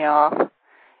ticks me off?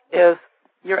 Is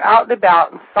you're out and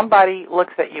about, and somebody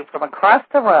looks at you from across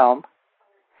the room,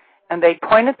 and they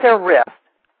point at their wrist.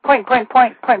 Point,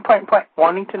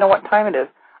 wanting to know what time it is.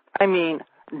 I mean,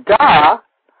 duh.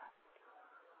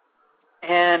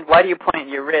 And why do you point at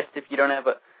your wrist if you don't have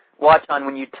a watch on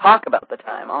when you talk about the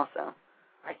time also?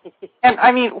 And,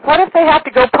 I mean, what if they have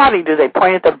to go potty? Do they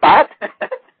point at their butt?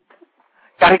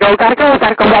 Gotta go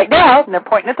right now. And they're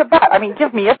pointing at the butt. I mean,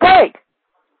 give me a break.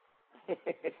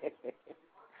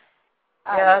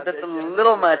 Yeah, that's a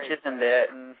little much, isn't it?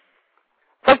 And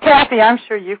So, Kathy, I'm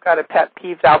sure you've got a pet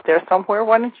peeve out there somewhere.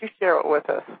 Why don't you share it with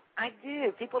us? I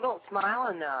do. People don't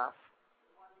smile enough.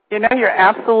 You're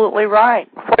absolutely right.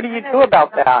 What do you do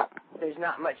about that? There's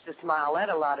not much to smile at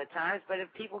a lot of times, but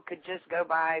if people could just go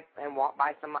by and walk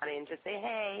by somebody and just say,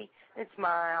 hey, and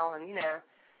smile, and,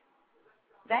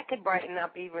 that could brighten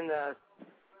up even the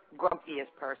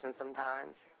grumpiest person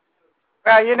sometimes.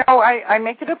 Well, I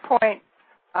make it a point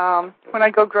when I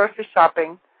go grocery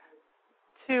shopping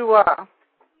to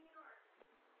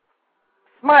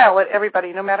smile at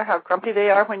everybody, no matter how grumpy they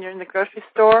are when you're in the grocery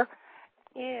store.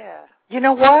 Yeah. You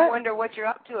know what? I wonder what you're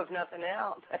up to, if nothing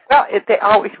else.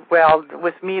 Well,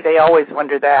 with me, they always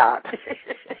wonder that.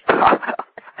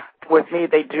 With me,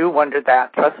 they do wonder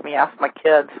that. Trust me, ask my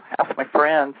kids, ask my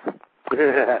friends. Be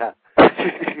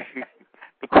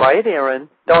quiet, Aaron.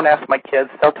 Don't ask my kids.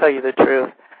 They'll tell you the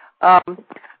truth.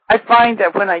 I find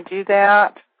that when I do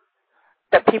that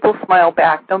people smile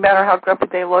back, no matter how grumpy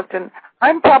they looked. And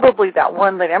I'm probably that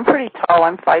one lady. I'm pretty tall.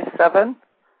 I'm 5'7".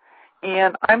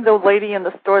 And I'm the lady in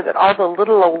the store that all the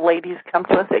little old ladies come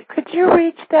to and say, could you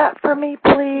reach that for me,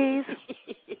 please?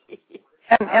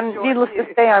 and needless to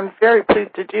say, I'm very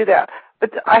pleased to do that.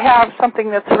 But I have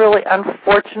something that's really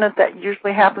unfortunate that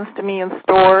usually happens to me in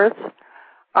stores.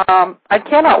 I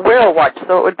cannot wear a watch,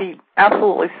 so it would be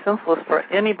absolutely senseless for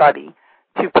anybody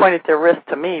to point at their wrist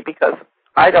to me because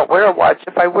I don't wear a watch.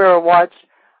 If I wear a watch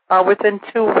within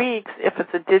 2 weeks, if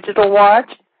it's a digital watch,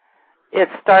 it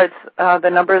starts, the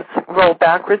numbers roll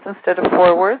backwards instead of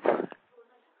forwards.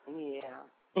 Yeah.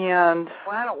 And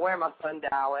well, I don't wear my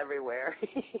sundial everywhere.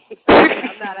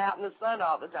 I'm not out in the sun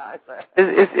all the time. So.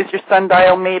 Is your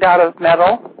sundial made out of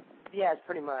metal? Yes,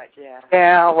 pretty much, yeah.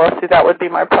 Yeah, well, see, that would be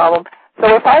my problem.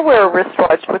 So if I wear a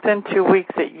wristwatch within 2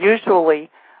 weeks, it usually,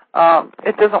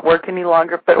 it doesn't work any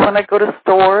longer. But when I go to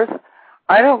stores,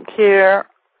 I don't care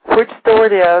which store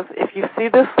it is. If you see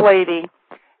this lady,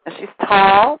 and she's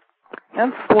tall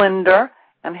and slender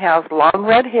and has long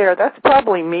red hair, that's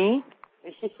probably me.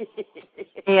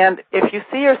 And if you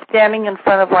see her standing in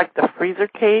front of, like, the freezer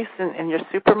case in your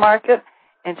supermarket,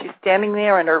 and she's standing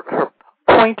there and her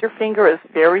pointer finger is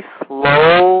very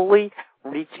slowly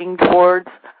reaching towards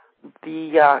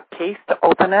the case to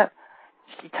open it,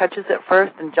 she touches it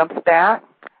first and jumps back,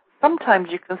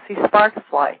 sometimes you can see sparks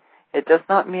fly. It does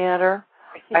not matter.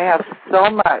 I have so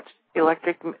much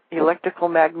electrical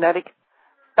magnetic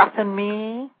stuff in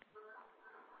me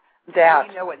that...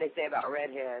 You know what they say about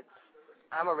redheads.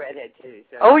 I'm a redhead, too.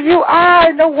 So. Oh, you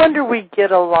are? No wonder we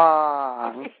get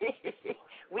along.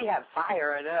 We have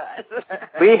fire in us.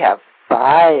 We have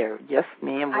fire. Yes,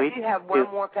 ma'am. I do have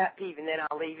one more pet peeve, and then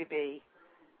I'll leave you be.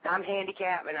 I'm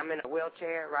handicapped, and I'm in a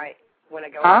wheelchair, right, when I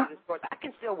go into the stores. I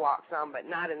can still walk some, but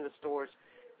not in the stores.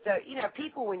 So, you know,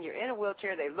 people, when you're in a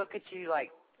wheelchair, they look at you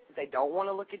like they don't want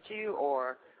to look at you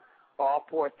or, oh,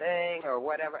 poor thing, or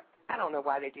whatever. I don't know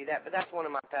why they do that, but that's one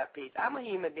of my pet peeves. I'm a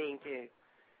human being, too.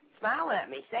 Smile at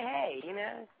me. Say hey, you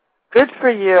know. Good for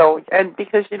you. And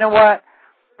because you know what?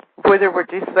 Whether we're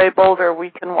disabled or we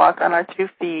can walk on our 2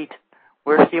 feet,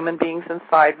 we're human beings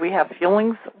inside. We have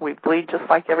feelings. We bleed just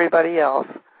like everybody else.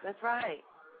 That's right.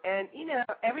 And, you know,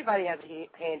 everybody has a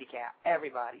handicap.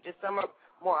 Everybody. Just some are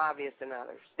more obvious than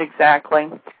others.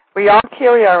 Exactly. We all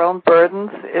carry our own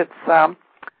burdens. It's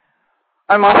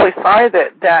I'm awfully sorry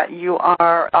that you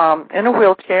are in a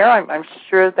wheelchair. I'm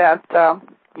sure that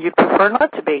you'd prefer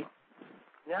not to be.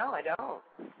 No, I don't.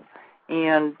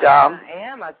 And I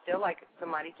am. I'd still like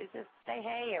somebody to just say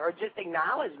hey or just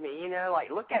acknowledge me, you know, like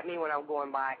look at me when I'm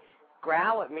going by,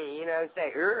 growl at me, you know,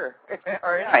 say or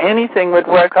anything would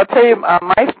work. I'll tell you,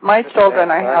 my children,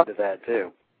 I have to that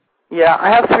too. Yeah,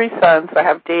 I have 3 sons. I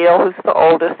have Dale, who's the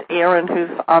oldest, Aaron,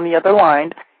 who's on the other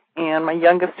line, and my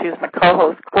youngest, who's my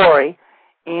co-host, Corey.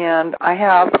 And I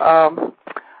have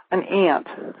an aunt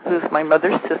who's my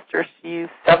mother's sister. She's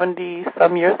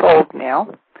 70-some years old now,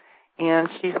 and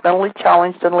she's mentally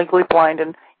challenged and legally blind.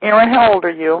 And Aaron, how old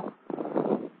are you?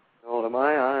 How old am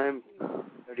I? I'm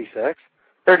 36.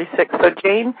 36. So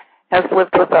Jane has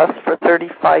lived with us for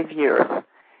 35 years.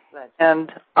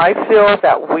 And I feel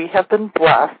that we have been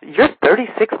blessed. You're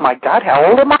 36. My God, how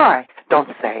old am I? Don't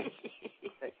say.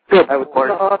 Good I was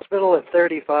Lord. in the hospital at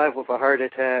 35 with a heart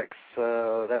attack,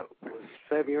 so that was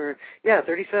February. Yeah,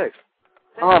 36.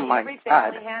 Oh, my every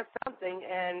God. family has something,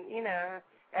 and, you know,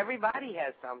 everybody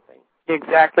has something.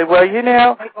 Exactly. Well, you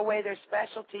know. Take away their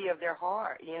specialty of their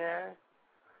heart, you know.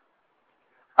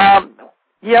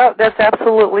 Yeah, that's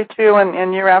absolutely true,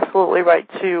 and you're absolutely right,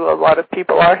 too. A lot of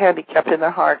people are handicapped in their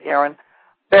heart, Aaron.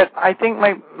 But I think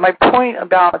my point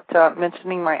about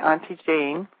mentioning my Auntie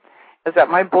Jane is that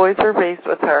my boys were raised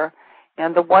with her,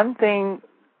 and the one thing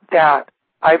that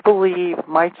I believe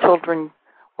my children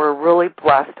were really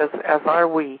blessed, as are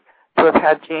we, to have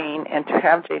had Jane and to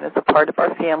have Jane as a part of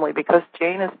our family, because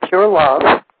Jane is pure love.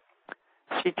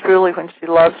 She truly, when she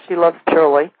loves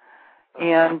purely.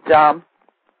 And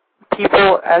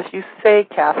people, as you say,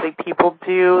 Kathy, people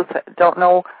don't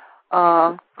know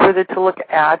whether to look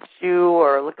at you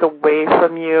or look away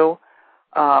from you.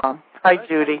 Hi,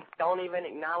 Judy. Don't even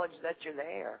acknowledge that you're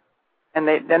there. And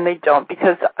they don't,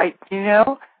 because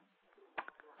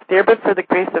there but for the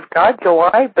grace of God go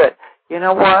I, but you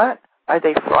know what? Are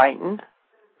they frightened?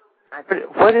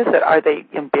 What is it? Are they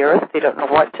embarrassed? They don't know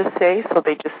what to say, so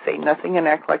they just say nothing and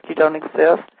act like you don't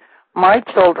exist? My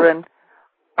children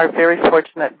are very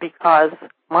fortunate because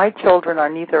my children are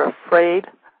neither afraid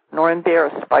nor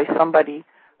embarrassed by somebody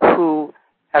who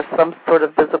has some sort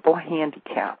of visible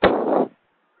handicap.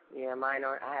 Yeah, mine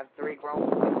aren't. I have 3 grown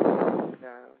boys, so,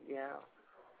 yeah.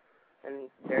 And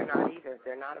they're not either.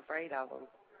 They're not afraid of them.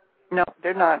 No,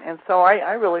 they're not. And so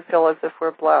I really feel as if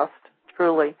we're blessed,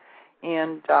 truly.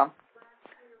 And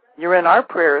you're in our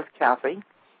prayers, Kathy.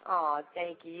 Oh,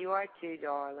 thank you. You are too,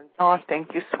 darling. Oh,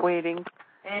 thank you, sweetie.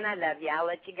 And I love you. I'll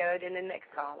let you go to the next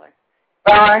caller.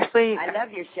 Well, actually, I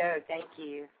love your show. Thank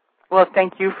you. Well,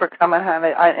 thank you for coming,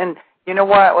 honey. And you know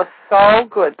what? It was so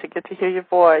good to get to hear your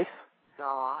voice.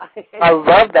 Aw. I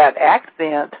love that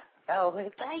accent. Oh,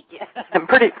 thank you. And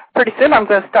pretty soon I'm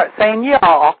going to start saying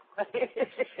y'all.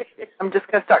 I'm just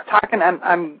going to start talking.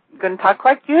 I'm going to talk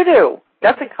like you do.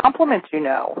 That's a compliment, you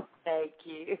know. Thank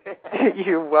you.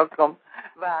 You're welcome.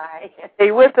 Bye.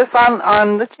 Stay with us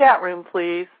on the chat room,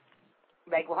 please.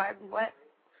 Beg pardon? What?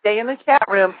 Stay in the chat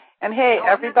room. And hey, No,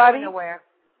 everybody, I'm not going nowhere.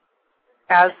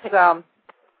 as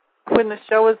when the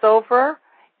show is over,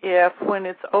 if when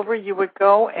it's over you would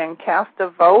go and cast a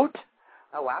vote.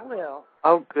 Oh, I will.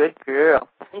 Oh, good girl.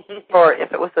 Or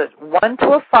if it was a 1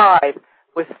 to a 5,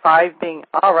 with 5 being,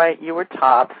 all right, you were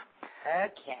tops.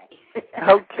 Okay.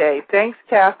 Okay. Thanks,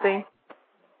 Kathy.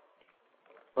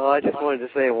 Well, I just wanted to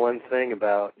say one thing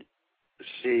about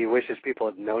she wishes people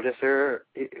would notice her,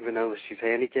 even though she's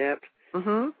handicapped.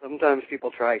 Mm-hmm. Sometimes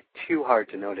people try too hard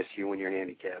to notice you when you're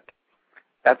handicapped.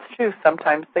 That's true.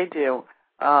 Sometimes they do.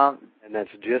 And that's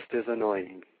just as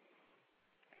annoying.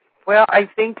 Well, I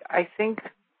think,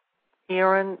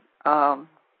 Aaron, I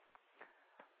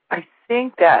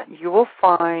think that you will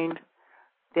find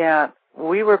that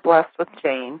we were blessed with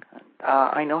Jane.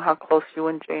 I know how close you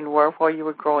and Jane were while you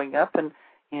were growing up,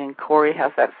 and Corey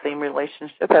has that same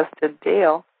relationship, as did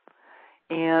Dale.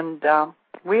 And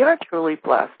we are truly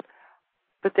blessed.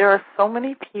 But there are so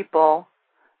many people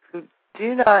who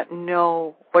do not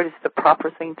know what is the proper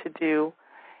thing to do.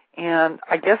 And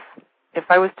I guess if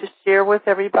I was to share with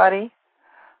everybody,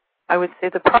 I would say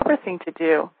the proper thing to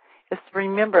do is to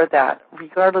remember that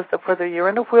regardless of whether you're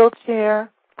in a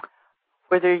wheelchair,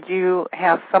 whether you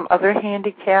have some other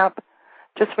handicap,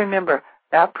 just remember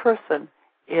that person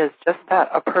is just that,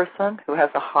 a person who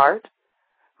has a heart,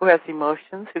 who has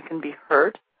emotions, who can be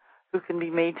hurt, who can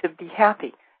be made to be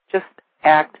happy. Just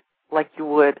act like you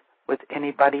would with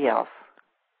anybody else.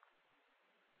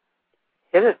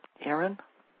 Hit it, Aaron.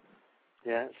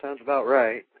 Yeah, it sounds about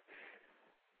right.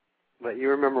 But you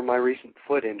remember my recent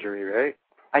foot injury, right?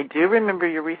 I do remember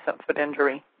your recent foot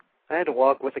injury. I had to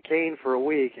walk with a cane for a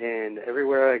week, and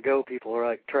everywhere I go, people are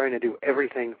like trying to do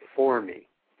everything for me.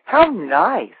 How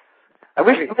nice. I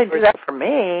wish they could do that for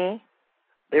me.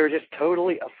 They were just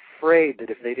totally afraid that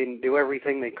if they didn't do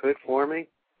everything they could for me,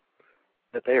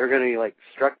 that they were going to be, like,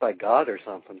 struck by God or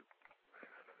something.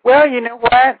 Well, you know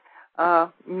what?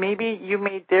 Maybe you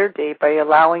made their day by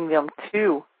allowing them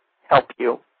to help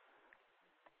you.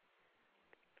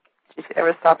 Did you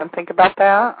ever stop and think about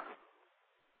that?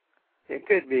 It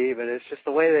could be, but it's just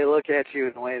the way they look at you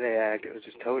and the way they act. It was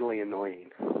just totally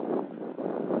annoying.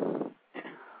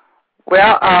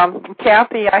 Well,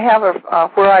 Kathy, I have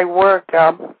where I work,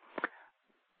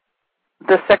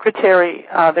 the secretary,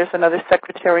 there's another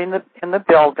secretary in the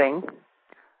building,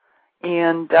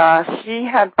 and she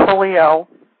had polio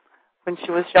when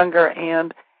she was younger,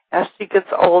 and as she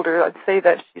gets older, I'd say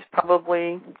that she's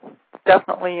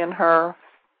definitely in her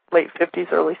late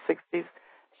 50s, early 60s,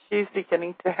 she's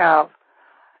beginning to have,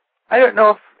 I don't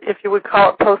know if you would call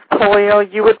it post-polio,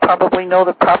 you would probably know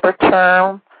the proper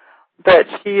term, but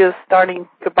she is starting,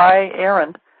 goodbye,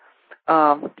 Aaron,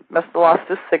 must have lost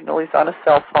his signal, he's on a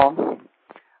cell phone.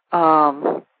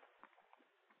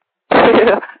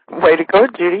 Way to go,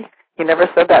 Judy. He never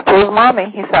said that to his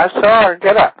mommy. He said, sure,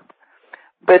 get up.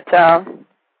 But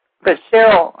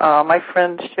Cheryl, my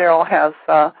friend Cheryl has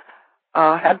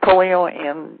had polio,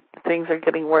 and things are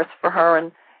getting worse for her.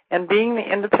 And being the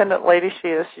independent lady she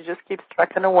is, she just keeps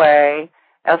trekking away,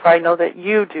 as I know that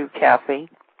you do, Kathy.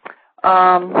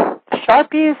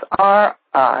 Sharpies are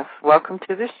us. Welcome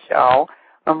to the show.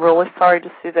 I'm really sorry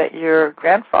to see that your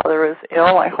grandfather is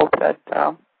ill. I hope that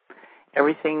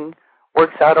everything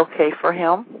works out okay for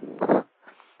him.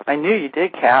 I knew you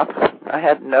did, Cap. I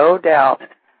had no doubt.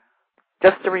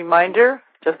 Just a reminder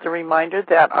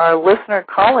that our listener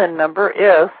call-in number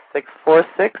is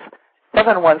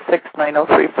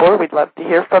 646-716-9034. We'd love to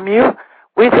hear from you.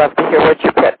 We'd love to hear what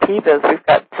your pet peeve is. We've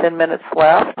got 10 minutes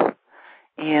left,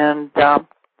 and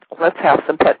let's have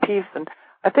some pet peeves. And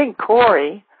I think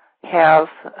Corey has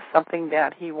something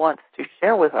that he wants to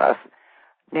share with us.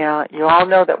 Now, you all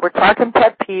know that we're talking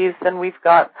pet peeves, and we've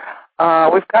gotten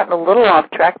a little off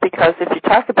track, because if you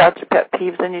talk about your pet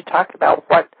peeves and you talk about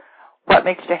what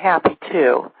makes you happy,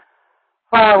 too.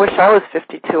 Well, I wish I was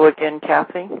 52 again,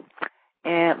 Kathy,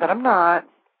 but I'm not.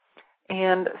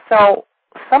 And so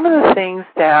some of the things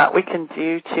that we can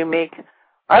do to make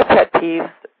our pet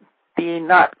peeves be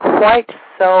not quite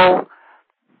so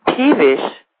peevish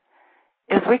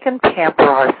is we can pamper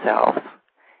ourselves.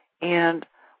 And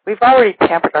we've already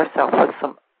pampered ourselves with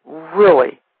some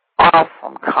really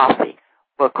awesome coffee.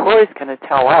 Well, Corey's going to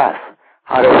tell us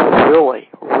how to really,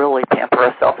 really pamper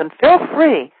ourselves. And feel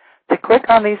free to click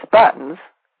on these buttons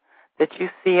that you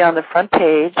see on the front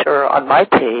page or on my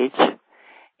page,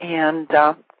 and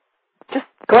just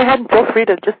go ahead and feel free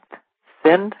to just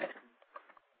send.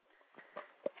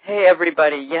 Hey,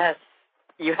 everybody. Yes,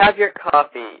 you have your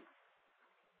coffee.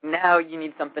 Now you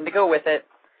need something to go with it.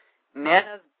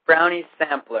 Nana's Brownie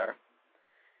Sampler.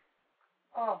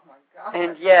 Oh, my God.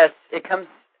 And yes, it comes,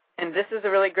 and this is a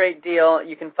really great deal.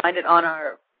 You can find it on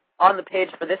the page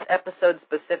for this episode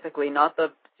specifically, not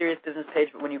the Serious Business page,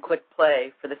 but when you click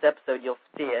play for this episode, you'll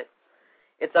see it.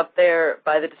 It's up there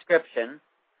by the description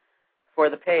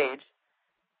for the page.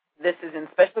 This is in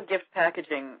special gift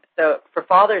packaging, so for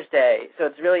Father's Day, so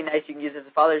it's really nice. You can use it as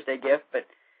a Father's Day gift, but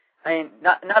I mean,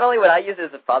 not only would I use it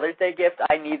as a Father's Day gift,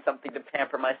 I need something to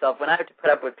pamper myself when I have to put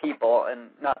up with people, and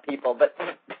not people, but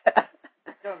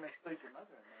Don't exclude your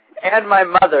mother. and my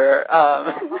mother.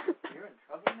 You're in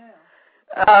trouble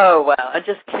now. Oh, wow. I'm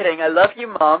just kidding. I love you,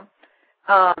 Mom.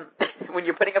 When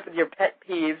you're putting up with your pet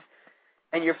peeves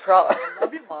and your I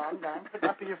love you, Mom. I'm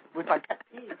putting up with my pet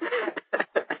peeves.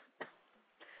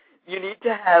 You need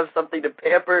to have something to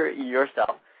pamper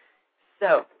yourself.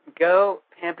 So, go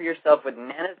pamper yourself with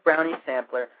Nana's Brownie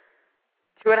Sampler.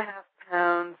 2.5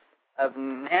 pounds of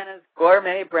Nana's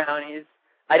Gourmet Brownies.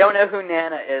 I don't know who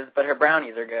Nana is, but her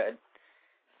brownies are good.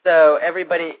 So,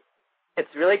 everybody, it's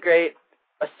really great.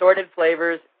 Assorted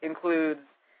flavors includes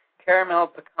caramel,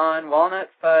 pecan, walnut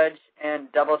fudge,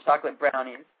 and double chocolate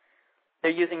brownies.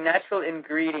 They're using natural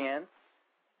ingredients,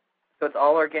 so it's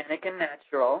all organic and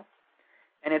natural.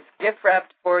 And it's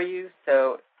gift-wrapped for you,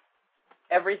 so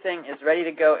everything is ready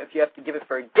to go if you have to give it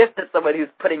for a gift to someone who's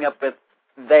putting up with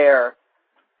their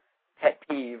pet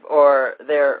peeve or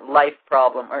their life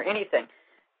problem or anything.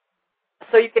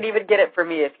 So you can even get it for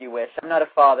me if you wish. I'm not a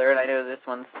father, and I know this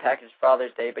one's packaged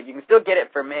Father's Day, but you can still get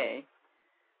it for me.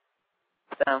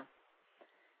 So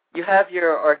you have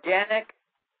your organic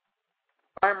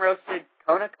farm-roasted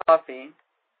Kona coffee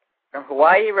from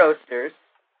Hawaii Roasters,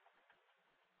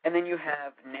 and then you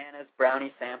have Nana's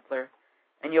Brownie Sampler,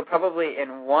 and you'll probably,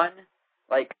 in one,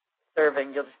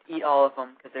 serving, you'll just eat all of them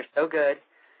because they're so good.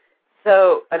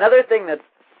 So another thing that's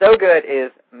so good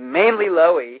is Mainly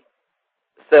Lowy.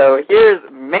 So here's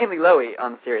Mainly Lowy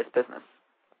on Serious Business.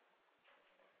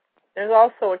 There's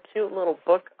also a cute little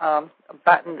book, a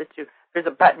button there's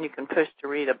a button you can push to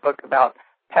read a book about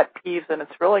pet peeves, and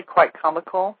it's really quite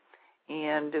comical.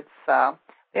 And it's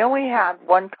they only had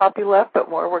one copy left, but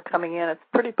more were coming in. It's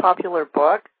a pretty popular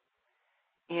book.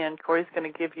 And Corey's going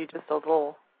to give you just a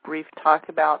little brief talk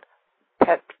about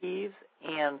pet peeves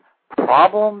and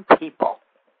problem people.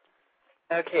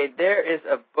 Okay, there is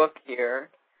a book here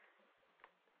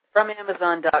from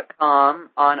Amazon.com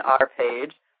on our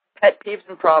page, Pet Peeves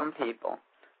and Problem People.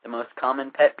 The most common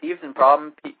pet peeves and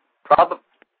problem people problems.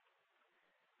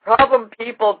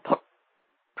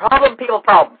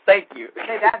 Thank you.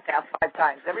 Say that fast 5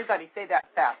 times. Everybody say that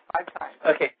fast 5 times.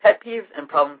 Okay, pet peeves and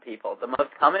problem people. The most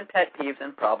common pet peeves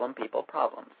and problem people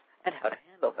problems, and how to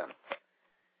handle them.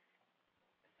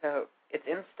 So it's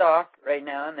in stock right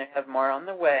now, and they have more on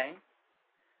the way.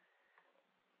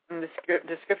 And the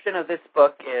description of this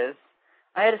book is,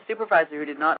 I had a supervisor who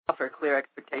did not offer clear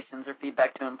expectations or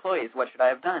feedback to employees. What should I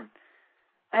have done?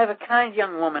 I have a kind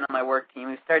young woman on my work team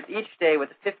who starts each day with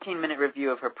a 15-minute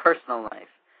review of her personal life.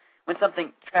 When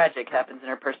something tragic happens in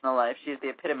her personal life, she is the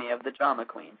epitome of the drama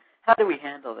queen. How do we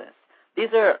handle this?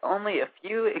 These are only a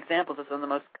few examples of some of the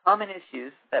most common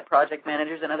issues that project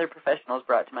managers and other professionals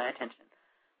brought to my attention.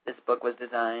 This book was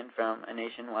designed from a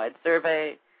nationwide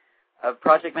survey of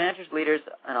project managers, leaders,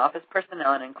 and office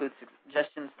personnel, and includes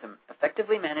suggestions to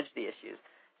effectively manage the issues.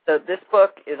 So this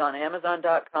book is on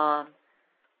Amazon.com,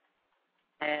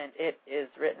 and it is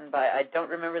written by, I don't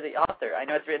remember the author. I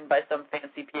know it's written by some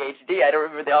fancy PhD. I don't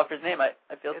remember the author's name. I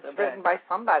feel it's so bad. It's written by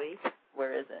somebody.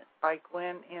 Where is it? By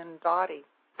Gwen N. Dottie.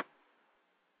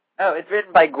 Oh, it's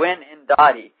written by Gwen N.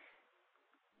 Dottie.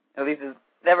 Oh,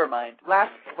 never mind.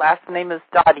 Last name is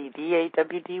Dottie,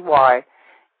 D-A-W-D-Y,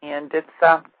 and it's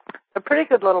a pretty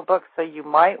good little book, so you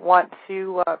might want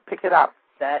to pick it up.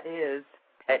 That is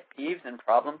Pet Peeves and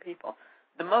Problem People.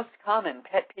 the most common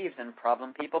pet peeves and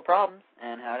problem people problems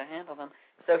and how to handle them.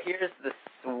 So here's the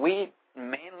sweet,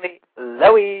 mainly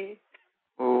Loey.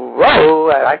 Whoa,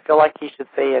 I feel like he should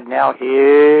say it now.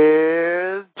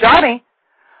 Here's Johnny.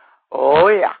 Oh,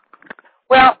 yeah.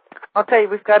 Well, I'll tell you,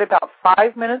 we've got about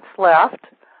 5 minutes left.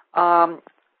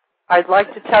 I'd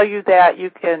like to tell you that you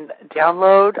can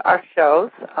download our shows.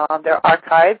 They're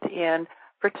archived, and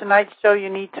for tonight's show, you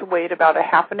need to wait about a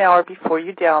half an hour before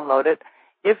you download it.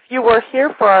 If you were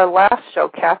here for our last show,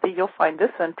 Kathy, you'll find this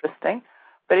interesting.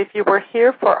 But if you were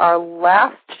here for our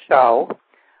last show,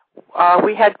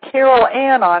 we had Carol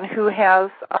Ann on, who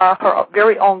has her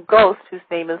very own ghost, whose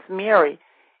name is Mary.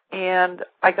 And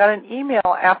I got an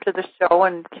email after the show,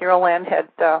 and Carol Ann had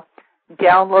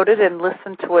downloaded and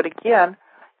listened to it again.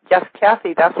 Yes,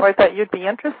 Kathy, that's why I thought you'd be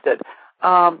interested.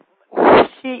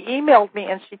 She emailed me,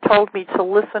 and she told me to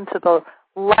listen to the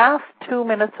last 2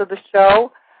 minutes of the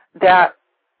show that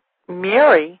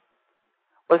Mary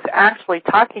was actually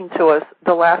talking to us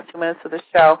the last 2 minutes of the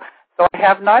show. So I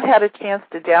have not had a chance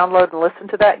to download and listen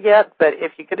to that yet, but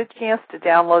if you get a chance to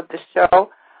download the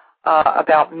show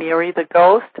about Mary the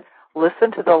ghost,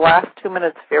 listen to the last 2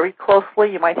 minutes very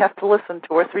closely. You might have to listen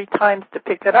 2 or 3 times to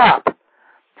pick it up.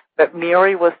 But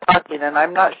Mary was talking, and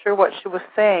I'm not sure what she was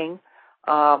saying.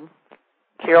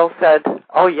 Carol said,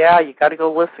 oh, yeah, you got to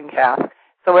go listen, Kath.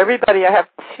 So everybody, I have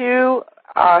 2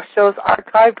 shows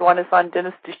archived. One is on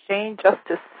Dennis Duchesne,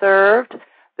 Justice Served.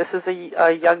 This is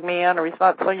a young man, or he's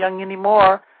not so young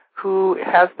anymore, who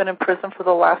has been in prison for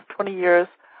the last 20 years.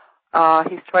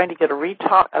 He's trying to get a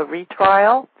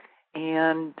retrial,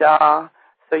 and so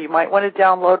you might want to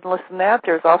download and listen to that.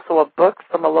 There's also a book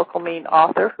from a local Maine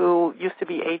author who used to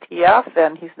be ATF,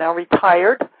 and he's now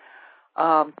retired.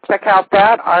 Check out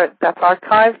that. That's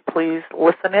archived. Please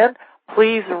listen in.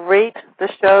 Please rate the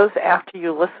shows after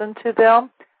you listen to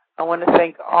them. I want to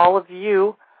thank all of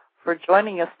you for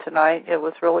joining us tonight. It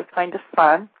was really kind of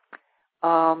fun.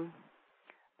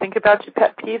 Think about your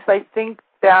pet peeves. I think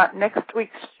that next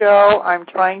week's show, I'm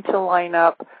trying to line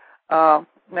up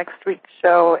next week's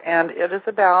show, and it is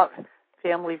about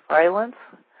family violence.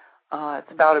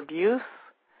 It's about abuse.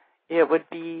 It would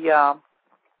be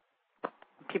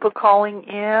people calling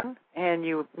in, and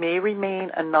you may remain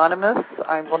anonymous.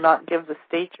 I will not give the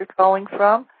state you're calling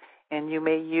from, and you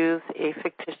may use a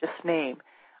fictitious name.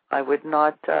 I would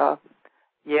not,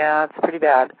 it's pretty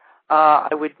bad. I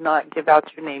would not give out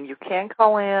your name. You can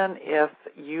call in if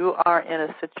you are in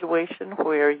a situation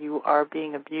where you are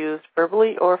being abused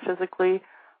verbally or physically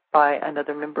by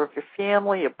another member of your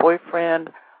family, your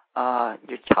boyfriend,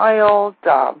 your child,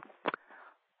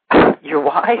 your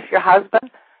wife, your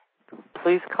husband.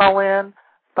 Please call in.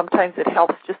 Sometimes it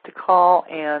helps just to call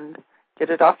and get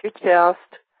it off your chest.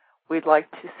 We'd like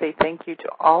to say thank you to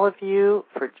all of you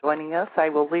for joining us. I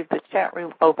will leave the chat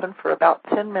room open for about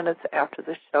 10 minutes after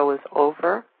the show is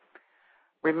over.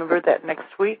 Remember that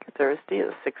next week, Thursday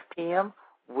at 6 p.m.,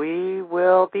 we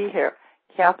will be here.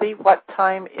 Kathy, what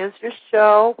time is your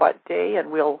show? What day?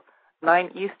 And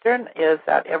 9 Eastern, is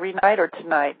that every night or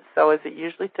tonight? So is it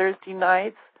usually Thursday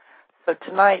nights? So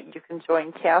tonight you can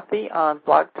join Kathy on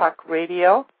Blog Talk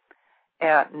Radio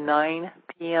at 9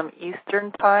 p.m.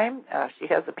 Eastern Time. She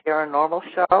has a paranormal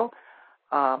show.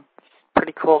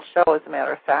 Pretty cool show, as a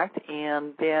matter of fact.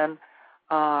 And then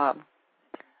at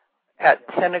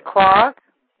 10 o'clock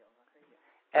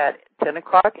at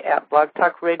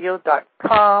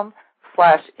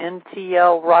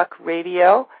blogtalkradio.com/NTL Rock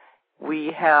Radio,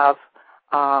 we have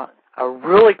a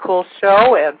really cool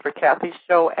show. And for Kathy's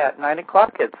show at 9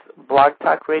 o'clock, it's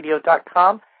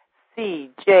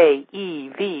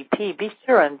blogtalkradio.com/CJEVP. Be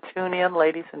sure and tune in,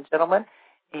 ladies and gentlemen.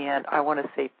 And I want to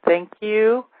say thank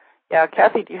you. Yeah,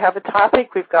 Kathy, do you have a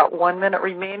topic? We've got 1 minute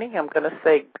remaining. I'm going to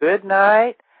say good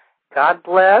night. God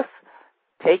bless.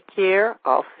 Take care.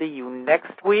 I'll see you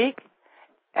next week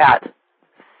at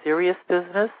Serious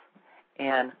Business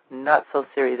and Not So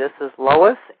Serious. This is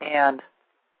Lois and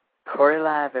Corey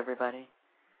Live, everybody.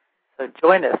 So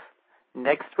join us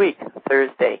next week,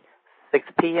 Thursday,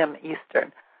 6 p.m.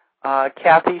 Eastern.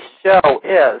 Kathy's show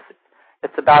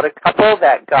it's about a couple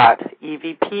that got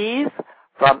EVPs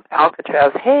from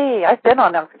Alcatraz. Hey, I've been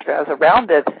on Alcatraz, around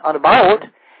it on a boat,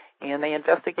 and they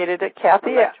investigated it.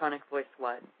 Kathy, electronic voice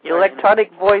what?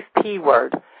 Electronic voice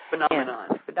P-word.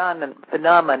 Phenomenon.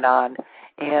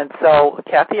 And so,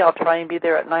 Kathy, I'll try and be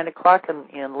there at 9 o'clock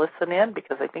and listen in,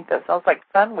 because I think that sounds like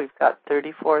fun. We've got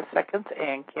 34 seconds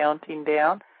and counting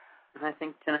down. And I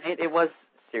think tonight it was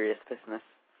serious business.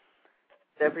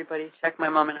 So everybody, check my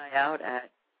mom and I out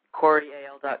at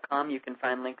CoreyAL.com. You can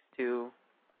find links to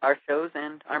our shows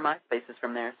and our MySpaces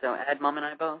from there. So add Mom and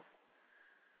I both.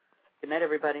 Good night,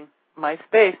 everybody.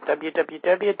 MySpace,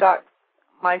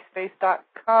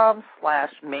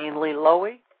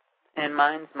 www.myspace.com/mainlyloey. And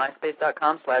mine's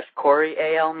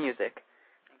myspace.com/CoreyALMusic.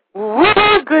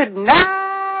 Woo! Good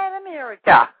night,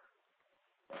 America.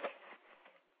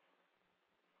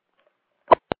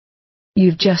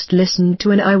 You've just listened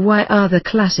to an IYR The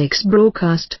Classics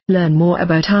broadcast. Learn more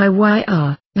about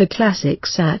IYR The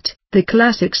Classics at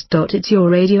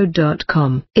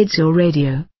theclassics.itsyourradio.com. It's Your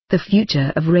Radio, the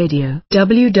future of radio.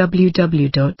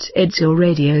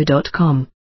 www.itsyourradio.com